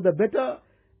for the better.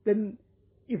 Then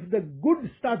if the good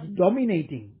starts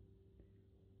dominating,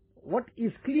 what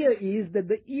is clear is that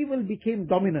the evil became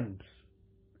dominant.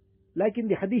 Like in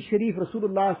the Hadith Sharif,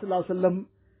 Rasulullah sallallahu alaihi wasallam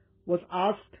was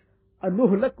asked,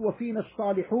 "Anuhlak wa fina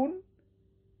salihun?"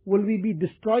 Will we be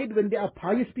destroyed when there are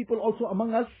pious people also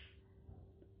among us?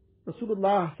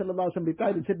 Rasulullah sallallahu alaihi wasallam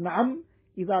replied and said, "Na'am,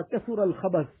 idha kathura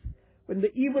al-khabath." When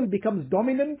the evil becomes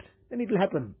dominant, then it will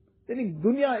happen. Then in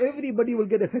dunya, everybody will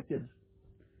get affected.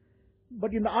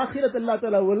 But in the akhirat, Allah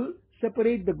Ta'ala will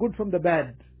separate the good from the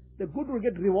bad. The good will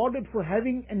get rewarded for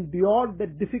having endured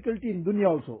that difficulty in dunya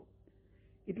also.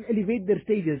 It will elevate their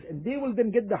stages, and they will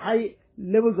then get the high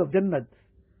levels of Jannat.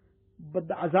 But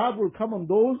the azab will come on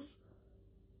those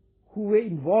who were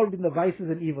involved in the vices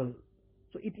and evil.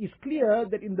 So it is clear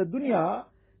that in the dunya,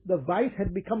 the vice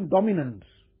had become dominant.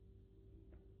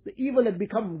 The evil had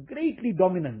become greatly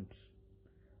dominant.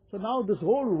 So now this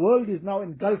whole world is now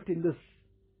engulfed in this.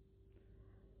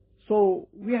 So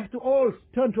we have to all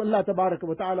turn to Allah Tabaraka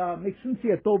wa Ta'ala, make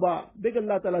sincere tawbah, beg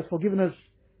Allah Ta'ala's forgiveness,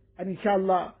 and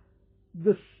inshallah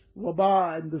this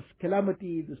waba and this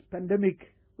calamity, this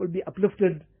pandemic will be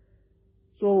uplifted.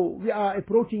 So we are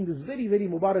approaching this very, very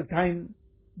Mubarak time.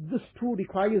 This too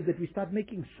requires that we start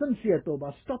making sincere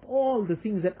tawbah. Stop all the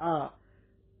things that are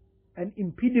an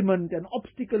impediment, an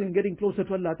obstacle in getting closer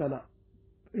to Allah Ta'ala.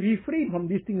 Refrain from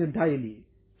these things entirely.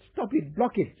 Stop it,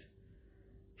 block it,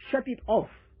 shut it off.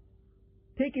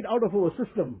 Take it out of our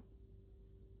system.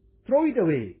 Throw it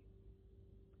away.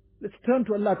 Let's turn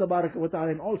to Allah Tabaraka wa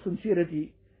Ta'ala in all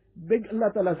sincerity. Beg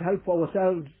Allah Ta'ala's help for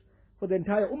ourselves, for the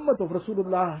entire ummah of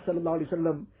Rasulullah sallallahu alaihi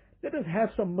wasallam. Let us have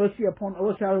some mercy upon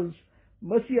ourselves,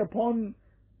 mercy upon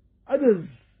others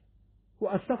who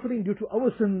are suffering due to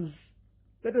our sins.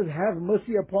 Let us have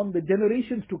mercy upon the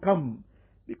generations to come,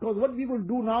 because what we will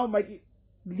do now might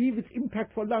leave its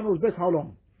impact for Allah knows best how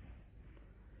long.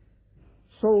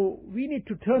 So we need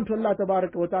to turn to Allah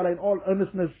Tabaraka wa Ta'ala in all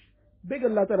earnestness, beg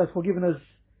Allah Ta'ala's forgiveness,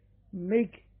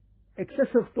 make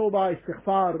excessive tawbah,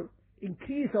 istighfar,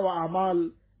 increase our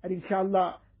amal, and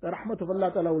inshallah the rahmat of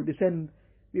Allah Ta'ala will descend.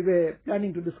 We were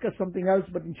planning to discuss something else,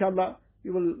 but inshallah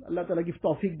we will, Allah Ta'ala give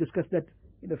tawfiq, discuss that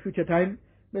in a future time.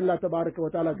 May Allah Tabaraka wa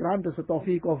Ta'ala grant us a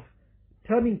tawfiq of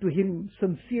turning to Him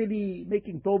sincerely,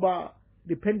 making tawbah,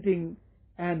 repenting,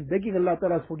 and begging Allah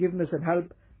Ta'ala's forgiveness and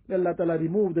help. May Allah Ta'ala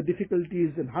remove the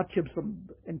difficulties and hardships from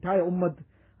the entire ummah.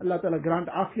 Allah Ta'ala grant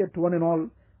afiyat to one and all.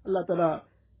 Allah Ta'ala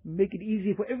make it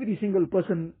easy for every single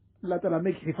person. Allah Ta'ala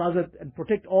make hifazat and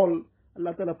protect all.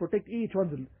 Allah Ta'ala protect each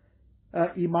one's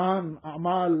iman,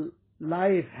 amal,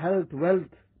 life, health, wealth,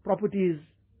 properties.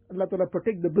 Allah Ta'ala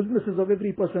protect the businesses of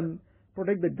every person.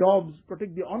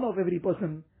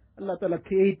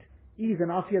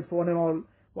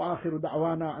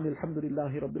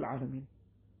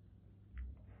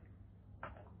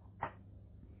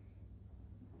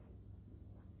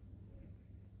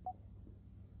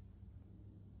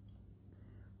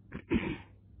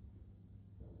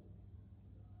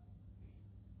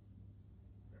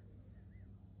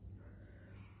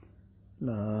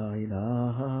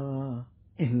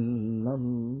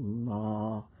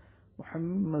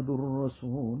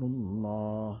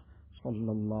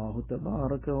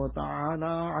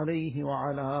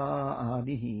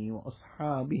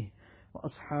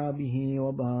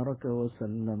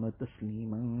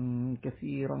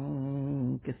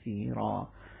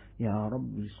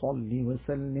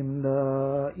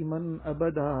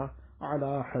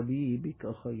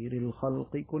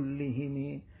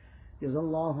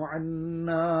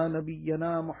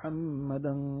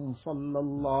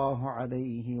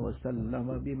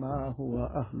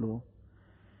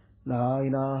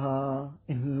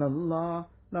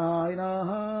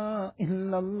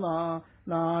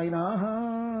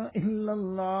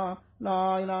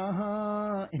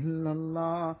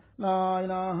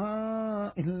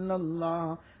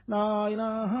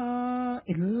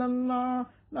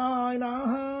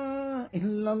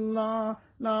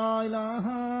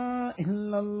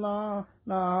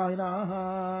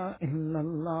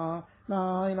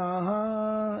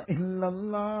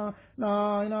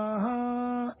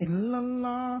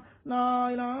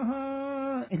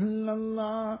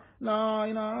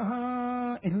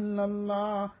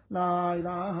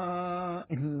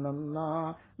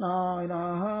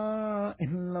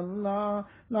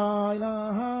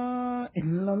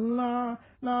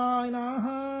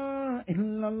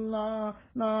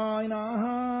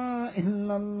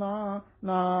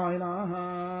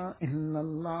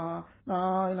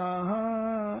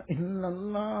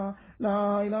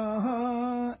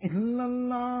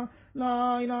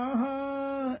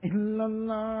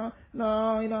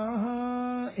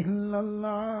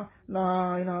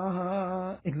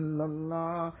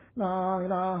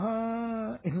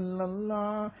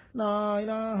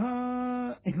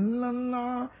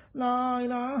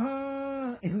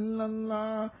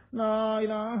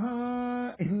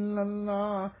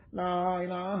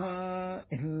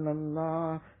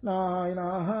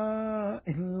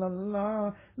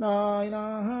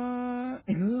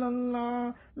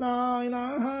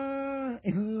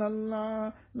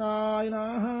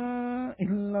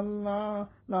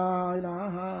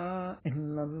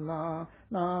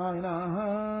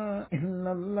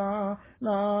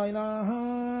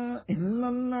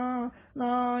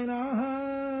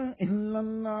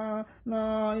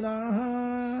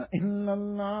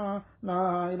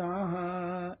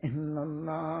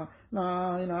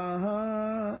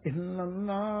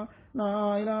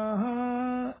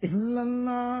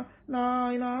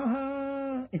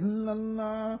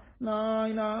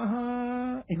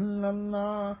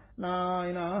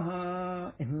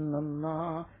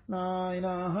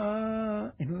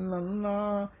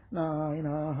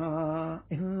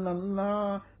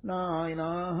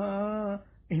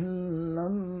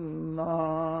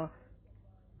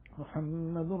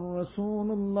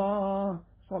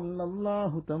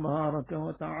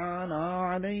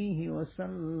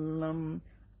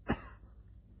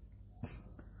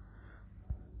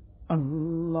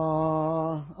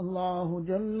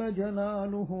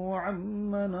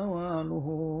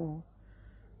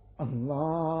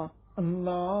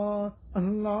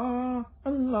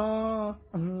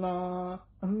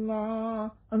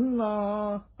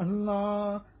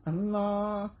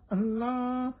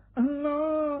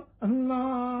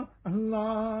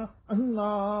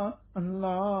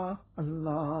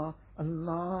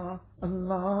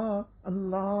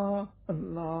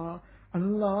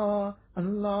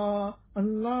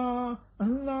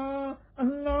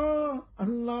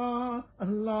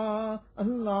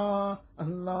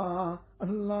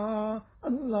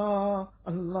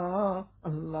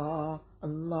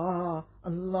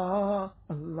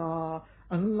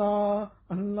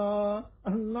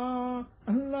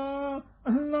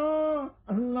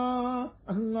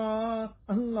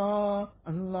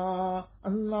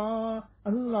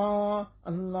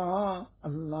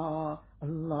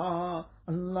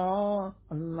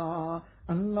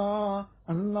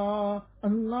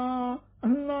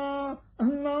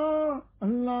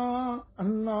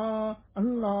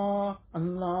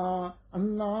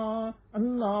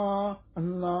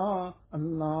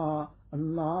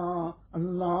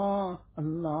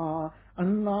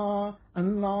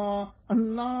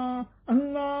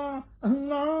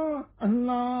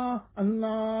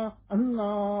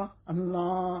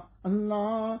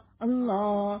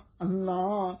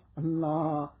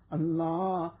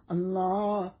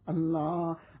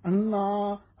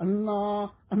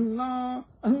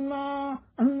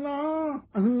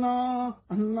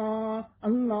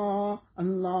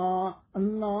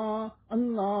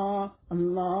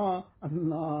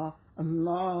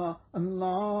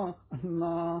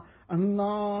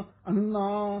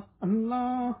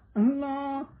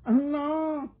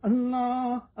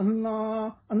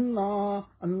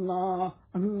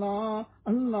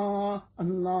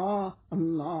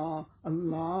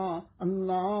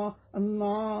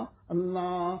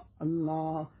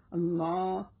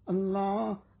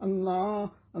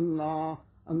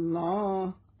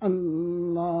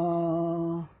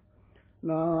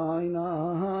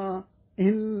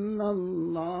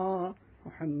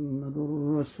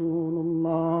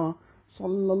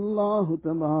 صلى الله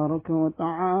تبارك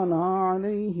وتعالى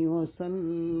عليه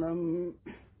وسلم.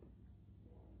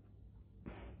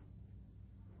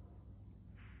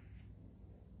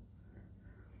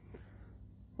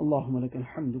 اللهم لك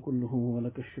الحمد كله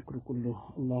ولك الشكر كله،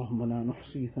 اللهم لا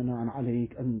نحصي ثناء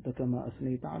عليك أنت كما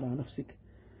أثنيت على نفسك.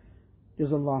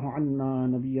 جزا الله عنا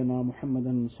نبينا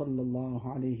محمدا صلى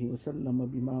الله عليه وسلم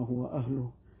بما هو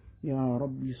أهله. يا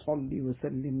ربي صل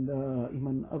وسلم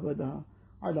دائما أبدا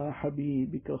على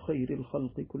حبيبك خير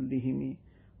الخلق كلهم.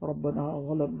 ربنا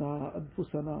ظلمنا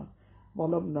أنفسنا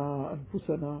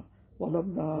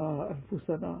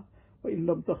وإن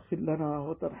لم تغفر لنا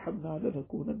وترحمنا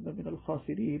لنكونن من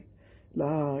الخاسرين.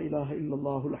 لا إله إلا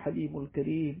الله الحليم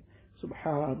الكريم.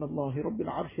 سبحان الله رب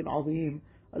العرش العظيم.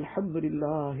 الحمد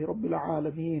لله رب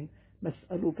العالمين.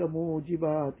 نسألك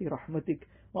موجبات رحمتك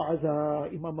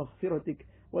وعزائم مغفرتك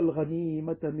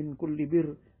والغنيمة من كل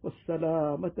بر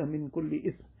والسلامة من كل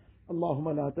إثم. اللهم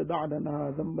لا تدع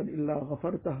لنا ذنبا إلا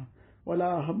غفرته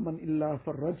ولا هما إلا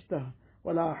فرجته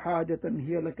ولا حاجة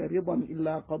هي لك رضا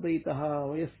إلا قضيتها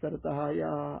ويسرتها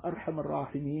يا أرحم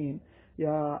الراحمين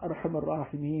يا أرحم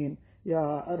الراحمين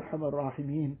يا أرحم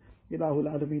الراحمين. Ilahul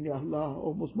Alameen, Ya Allah,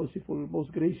 O most merciful,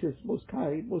 most gracious, most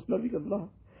kind, most loving Allah.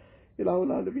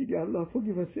 Ilahul Alameen, Ya Allah,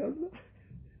 forgive us, Ya Allah.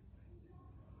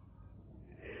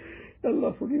 Ya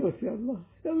Allah, forgive us, Ya Allah.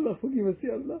 Ya Allah, forgive us,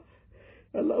 Ya Allah.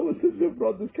 Ya Allah, our sins have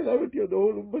brought this calamity on the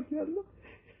whole ummah, Ya Allah.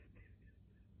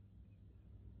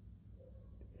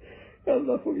 Ya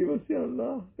Allah, forgive us, Ya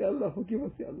Allah. Ya Allah, forgive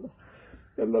us, Ya Allah.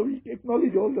 Ya Allah, we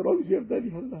acknowledge all the wrongs we have done,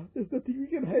 Ya Allah. There's nothing we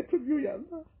can hide from you, Ya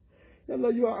Allah. Ya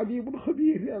Allah, you are Alimul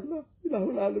Khabir, Ya Allah.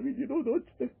 Ilahul Alameen, you know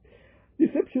what's the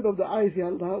deception of the eyes, Ya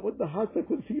Allah, what the hearts are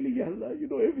concealing, Ya Allah. You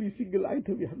know every single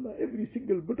item, Ya Allah. Every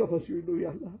single bit of us, you know, Ya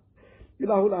Allah.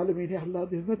 Ilahul Alameen, Ya Allah,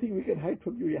 there's nothing we can hide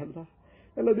from you, Ya Allah.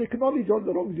 Ya Allah, we acknowledge all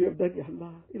the wrongs we have done, Ya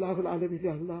Allah. Ilahul Alameen,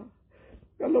 Ya Allah.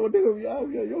 Ya Allah, whatever we are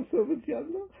your servants, Ya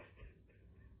Allah.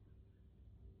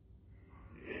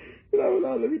 Ilahul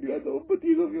Alameen, we are the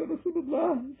ummatis of your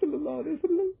Rasulullah sallallahu alayhi wa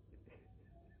sallam.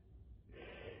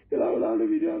 Ilahul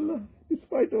Alameen, Ya Allah,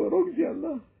 despite our wrongs, Ya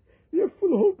Allah, we have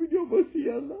full hope in your mercy,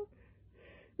 Ya Allah.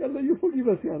 Ya Allah, you forgive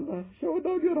us, Ya Allah. Shower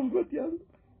down your rahmat, Ya Allah.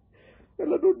 Ya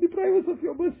Allah, don't deprive us of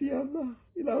your mercy, Ya Allah.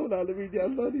 Ilahul Alameen, Ya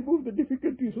Allah, remove the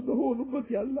difficulties from the whole ummah,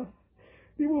 Ya Allah.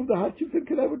 Remove the hardships and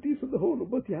calamities from the whole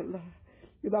ummah, Ya Allah.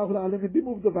 Ilahul Alameen,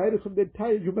 remove the virus from the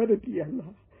entire humanity, Ya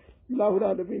Allah. Ilahul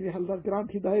Alameen, Ya Allah,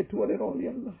 grant hidayat to one and all,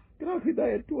 Ya Allah. Grant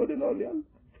hidayat to one and all, Ya Allah.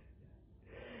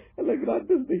 Allah, grant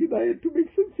us the hidayat to make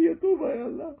sincere tawbah, Ya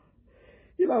Allah.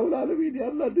 Ilahul Alameen, Ya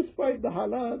Allah, despite the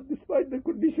halat, despite the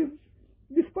conditions,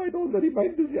 despite all the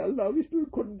reminders, Ya Allah, we still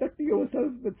conducting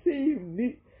ourselves the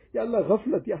same, Ya Allah,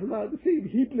 ghaflat, Ya Allah, the same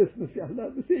heedlessness, Ya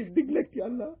Allah, the same neglect, Ya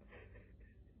Allah.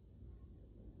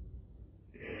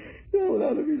 Ilahul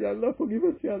Alameen, Ya Allah, forgive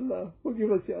us, Ya Allah,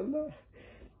 forgive us, Ya Allah.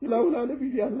 Ilahul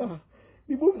Alameen, Ya Allah,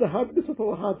 remove the hardness of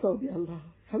our hearts out, Ya Allah.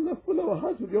 Allah, fill our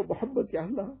hearts with your Muhammad, Ya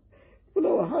Allah. Fill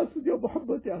our hearts with your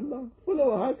Muhammad, Ya Allah. Fill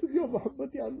our hearts with your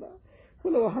Muhammad, Ya Allah.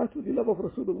 Fill our hearts with the love of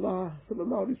Rasulullah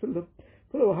sallallahu alayhi wa sallam.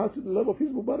 Fill our hearts with the love of his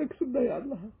Mubarak Sunnah, Ya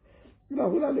Allah.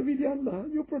 Ilahul Alameen, Ya Allah,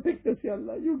 you protect us, Ya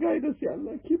Allah. You guide us, Ya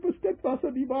Allah. Keep us steadfast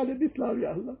on Iman and Islam,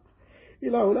 Ya Allah.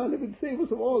 Ilahul Alameen, save us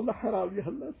from all the haram, Ya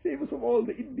Allah. Save us from all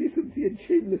the indecency and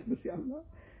shamelessness, Ya Allah.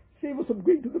 Save us from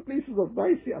going to the places of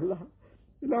vice, Ya Allah.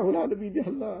 Ilahul Alameen, Ya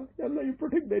Allah. Ya Allah, you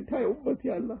protect the entire ummah,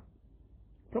 Ya Allah.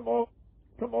 From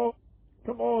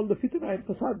all the fitna and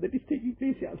fasad that is taking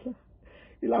place, Ya Allah.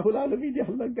 Ilahul Alameen, Ya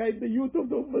Allah, guide the youth of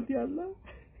the ummah, Ya Allah.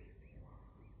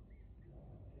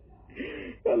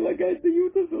 Ya Allah, guide the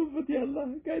youth of the ummah, Ya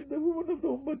Allah. Guide the women of the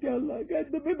ummah, Ya Allah.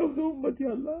 Guide the men of the ummah, Ya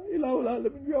Allah. Ilahul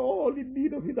Alameen, we are all in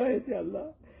need of hidayat, Ya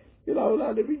Allah. Ilahul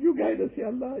Alameen, you guide us, Ya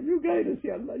Allah. You guide us,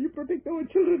 Ya Allah. You protect our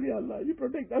children, Ya Allah. You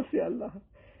protect us, Ya Allah.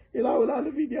 Ilahul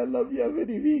Alameen, Ya Allah, we are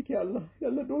very weak, Ya Allah. Ya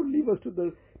Allah, don't leave us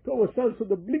to ourselves for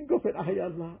the blink of an eye, Ya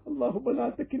Allah. Allahumma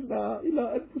la takilna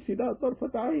ila anfusina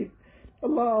tarfat ayn.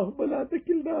 Allahumma la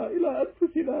takilna ila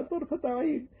anfusina tarfat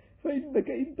ayn. فإنك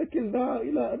إن تكلنا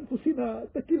إلى أنفسنا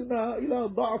تكلنا إلى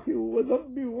ضعف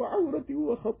وذنب وعورة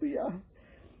وخطيئة.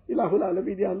 Ilahul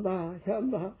Alameen, Ya Allah, Ya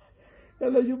Allah. Ya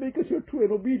Allah, you make us your true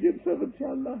and obedient servants, Ya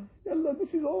Allah. Ya Allah, this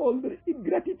is all the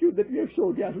ingratitude that we have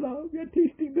shown, Ya Allah. We are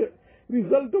tasting the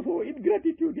result of our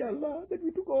ingratitude, Ya Allah, that we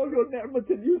took all your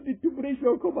ni'mats and used it to break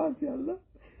your commands, Ya Allah.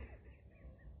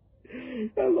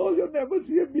 Ya Allah, all your ni'mats,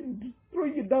 we have been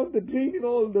throwing it down the drain in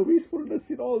all the wastefulness,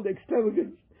 in all the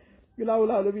extravagance.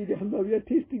 Ilahul Alameen, Ya Allah, we are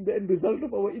tasting the end result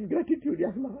of our ingratitude, Ya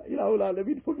Allah. Ilahul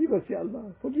Alameen, forgive us, Ya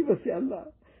Allah. Forgive us, Ya Allah.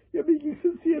 We are making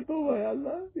sincere tawbah, Ya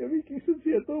Allah. We are making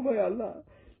sincere tawbah, Ya Allah.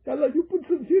 Ya Allah, you put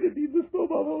sincerity in this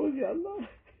tawbah of ours, Ya Allah.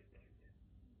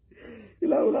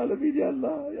 Ilahul Alameen, Ya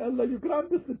Allah. Ya Allah, you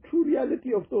grant us the true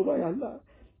reality of Tawbah, Ya Allah.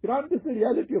 Grant us the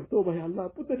reality of Tawbah, Ya Allah.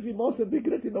 Put that remorse and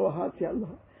regret in our hearts, Ya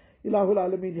Allah. Ilahul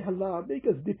Alameen, Ya Allah. Make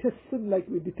us detest sin like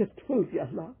we detest filth, Ya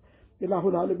Allah.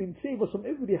 Ilahul Alameen, save us from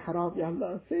every haram, Ya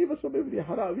Allah. Save us from every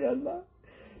haram, Ya Allah.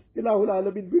 Ilahul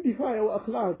Alameen, beautify our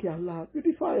akhlaq, Ya Allah.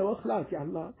 Beautify our akhlaq, Ya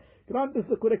Allah. Grant us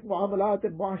the correct muamalat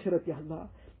and muasharat, Ya Allah.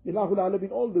 Ilahul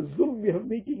Alameen, all the zulm we have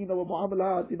making in our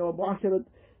muamalat, in our muasharat.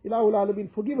 Ilahul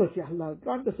Alameen, forgive us, Ya Allah.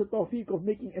 Grant us the tawfiq of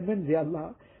making amends, Ya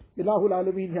Allah. Ilahul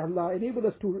Alameen, Ya Allah. Enable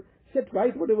us to set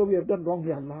right whatever we have done wrong,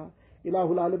 Ya Allah.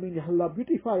 Ilahul Alameen, Ya Allah.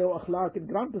 Beautify our akhlaq and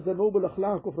grant us the noble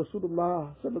akhlaq of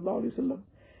Rasulullah sallallahu alayhi wa sallam.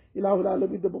 Ilahul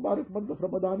Alameen, the Mubarak month of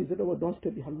Ramadan is at our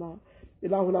doorstep, Ya Allah.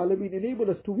 Ilahul Alameen,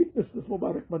 enable us to witness this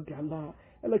Mubarak month, Ya Allah.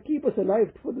 Allah, keep us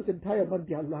alive for this entire month,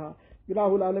 Ya Allah.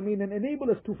 Ilahul Alameen, and enable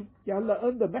us to, Ya Allah,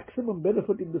 earn the maximum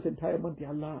benefit in this entire month, Ya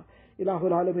Allah.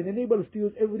 Ilahul Alameen, enable us to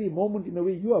use every moment in a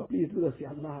way you are pleased with us, Ya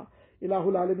Allah.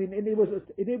 Ilahul Alameen,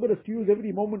 enable us to use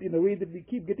every moment in a way that we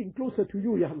keep getting closer to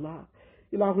you, Ya Allah.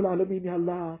 Ilahul Alameen, Ya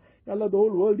Allah. Ya Allah, the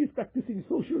whole world is practicing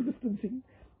social distancing.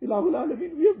 Ilahul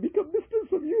Alameen, we have become distant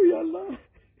from you, Ya Allah.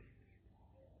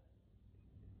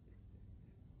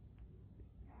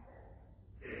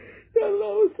 Ya Allah,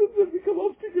 our sins have become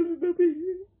obstacles in the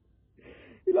way.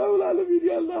 Ilahul Alameen,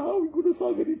 Ya Allah, how are we going to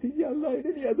solve anything, Ya Allah, in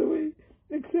any other way,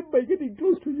 except by getting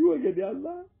close to you again, Ya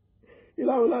Allah.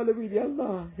 Ilahul Alameen, Ya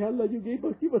Allah, Ya Allah, you give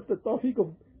us the tawfiq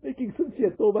of making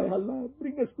sincere tawbah, Ya Allah.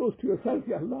 Bring us close to yourself,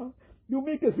 Ya Allah. You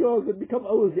make us yours and become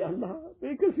ours, Ya Allah.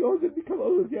 Make us yours and become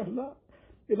ours, Ya Allah.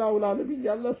 Ilahul Alameen,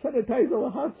 Ya Allah, sanitize our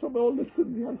hearts from all the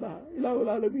sins, Ya Allah. Ilahul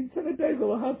Alameen, sanitize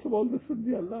our hearts from all the sins,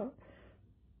 Ya Allah.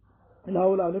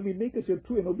 Ilahul Alameen, make us your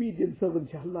true and obedient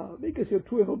servants, Ya Allah. Make us your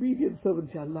true and obedient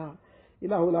servants, Ya Allah.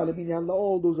 Ilahul Alameen, Ya Allah,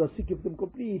 all those who are sick, give them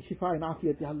complete shifa and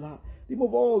afiyat, Ya Allah.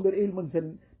 Remove all their ailments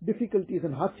and difficulties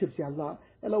and hardships, Ya Allah.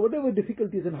 Allah, whatever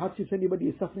difficulties and hardships anybody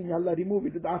is suffering, Ya Allah, remove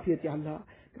it with afiyat, Ya Allah.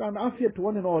 Grant afiyat to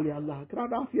one and all, Ya Allah.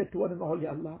 Grant afiyat to one and all, Ya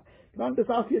Allah. Grant us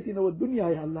afiyat in our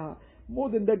dunya, Ya Allah. More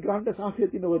than that, grant us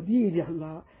afiyat in our deen, Ya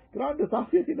Allah. Grant us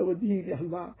afiyat in our deen, Ya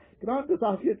Allah. Grant us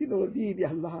afiyat in our deen, Ya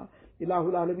Allah.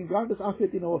 Ilahul Alameen, grant us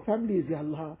afiyat in our families, Ya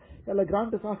Allah. Ya Allah,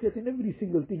 grant us afiyat in every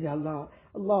single thing, Ya Allah.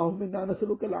 Allahumma inna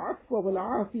nasaluka al-afwa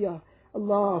wal-afiyah.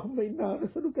 Allahumma inna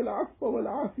nasaluka al-afwa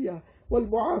wal-afiyah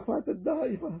wal-mu'afat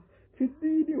al-da'imah fi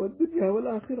al-deen wal-dunya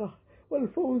wal-akhirah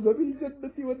والفوز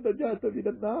بالجنة والنجاة من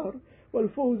النار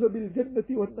والفوز بالجنة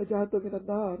والنجاة من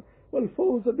النار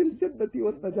والفوز بالجنة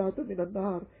والنجاة من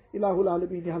النار. Ilahul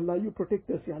Alameen, Ya Allah, you protect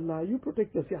us, Ya Allah. You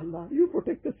protect us, Ya Allah. You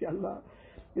protect us, Ya Allah.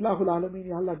 Ilahul Alameen,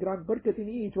 Ya Allah, grant barakat in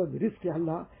each one's rizq, Ya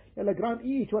Allah. Ya Allah, grant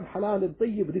each one halal and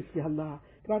tayyib rizq, Ya Allah.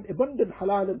 Grant abundant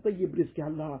halal and tayyib rizq, Ya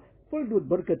Allah. Filled with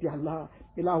barakat, Ya Allah.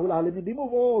 Ilahul Alameen,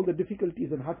 remove all the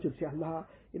difficulties and hardships, Ya Allah.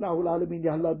 Ilahul Alameen,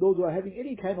 Ya Allah, those who are having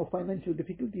any kind of financial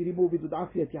difficulty, remove it with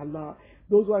afiyat, Ya Allah.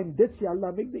 Those who are in debt, Ya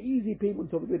Allah, make the easy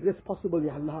payments of it as possible,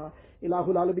 Ya Allah.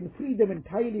 Ilahul Alameen, free them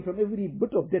entirely from every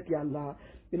bit of debt, Ya Allah.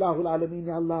 Ilahul Alameen,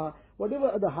 Ya Allah, whatever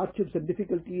other hardships and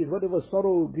difficulties, whatever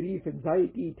sorrow, grief,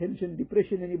 anxiety, tension,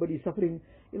 depression anybody is suffering,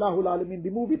 Ilahul Alameen,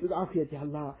 remove it with afiyat, Ya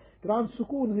Allah. Grant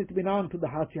sukoon and itminan to the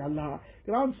heart, Ya Allah.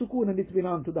 Grant sukoon and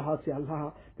itminan to the heart, Ya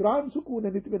Allah. Grant sukoon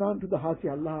and itminan to the heart,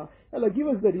 Ya Allah. Allah, give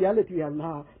us the reality, Ya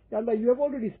Allah. Ya Allah, you have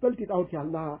already spelt it out, Ya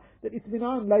Allah, that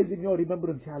itminan lies in your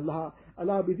remembrance, Ya Allah.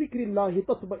 Allah, bi zikrillahi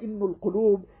tatma'innul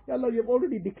quloob. Ya Allah, you have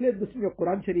already declared this in your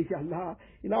Quran Sharif, Ya Allah.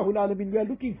 Ilahul Alameen, we are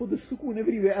looking for the sukoon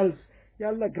everywhere else. Ya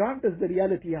Allah, grant us the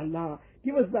reality, Ya Allah.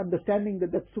 Give us the understanding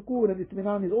that sukoon and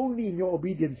itminan is only in your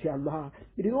obedience, Ya Allah.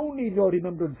 It is only in your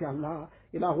remembrance, Ya Allah.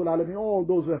 Ilahul Alameen, all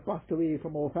those who have passed away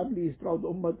from our families throughout the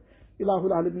ummah,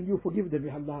 Ilahul Alameen, you forgive them,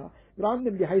 Ya Allah. Grant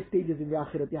them the high stages in the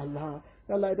akhirat, Ya Allah.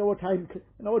 Ya Allah,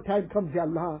 when our time comes, Ya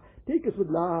Allah, take us with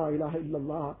La ilaha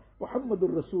illallah,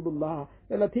 Muhammadur Rasulullah.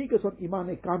 Ya Allah, take us on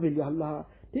Iman Kamil, Ya Allah.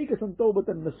 Take us on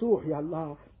Tawbatan Nasuh, Ya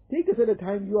Allah. Take us at a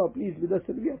time you are pleased with us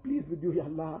and we are pleased with you, Ya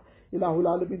Allah. Ilahul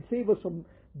Alameen, save us from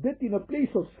death in a place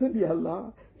of sin, Ya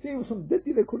Allah. Save us from death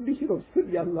in a condition of sin,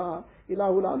 Ya Allah.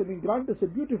 Ilahul Alameen, grant us a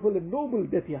beautiful and noble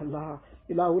death, Ya Allah.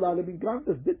 Ilahul Alameen, grant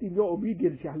us death in your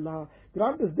obedience, Ya Allah.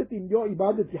 Grant us death in your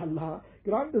ibadat, Ya Allah.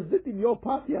 Grant us death in your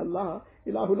path, Ya Allah.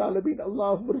 Ilahul Alameen,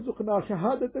 Allahumma rzuqna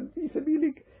shahadatan fi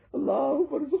sabilik.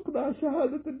 Allahumma rzuqna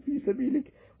shahadatan fi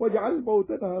sabilik. Waj'al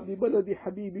mawtana bi baladi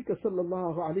habibika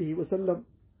sallallahu alayhi wa sallam.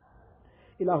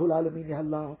 Ilahul Alameen, Ya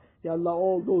Allah. Ya Allah,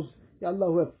 all those, Ya Allah,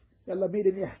 who have, Ya Allah, made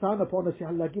an ihsan upon us, Ya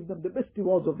Allah, give them the best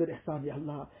rewards of their ihsan, Ya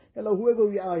Allah. Ya Allah, whoever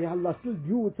we are, Ya Allah, still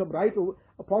due with some right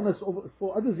upon us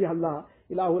for others, Ya Allah.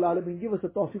 Ilahul Alameen, give us the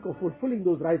tawfiq of fulfilling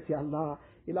those rights, Ya Allah.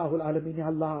 Ilahul Alameen, Ya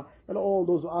Allah. Ya Allah, all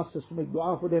those who asked us to make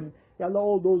dua for them, Ya Allah,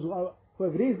 all those who who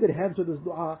have raised their hands to this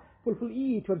dua, fulfill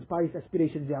each one's pious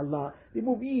aspirations, Ya Allah.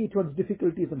 Remove each one's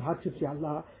difficulties and hardships, Ya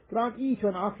Allah. Grant each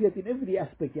one afiyat in every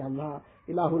aspect, Ya Allah.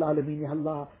 Ilahul Alameen, Ya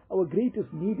Allah. Our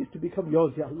greatest need is to become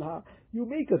yours, Ya Allah. You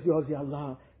make us yours, Ya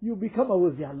Allah. You become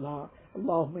ours, Ya Allah.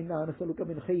 اللهم إنا نسألك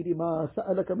من خير ما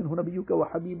سألك منه نبيك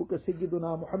وحبيبك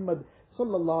سيدنا محمد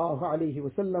صلى الله عليه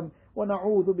وسلم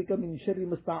ونعوذ بك من شر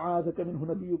ما استعاذك منه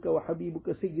نبيك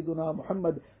وحبيبك سيدنا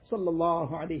محمد صلى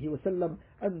الله عليه وسلم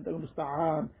أنت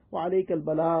المستعان وعليك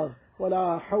البلاغ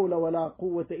ولا حول ولا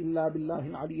قوة إلا بالله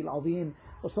العلي العظيم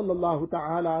وصلى الله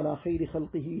تعالى على خير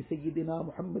خلقه سيدنا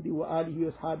محمد وآله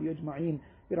وأصحابه أجمعين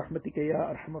برحمتك يا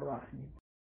أرحم الراحمين.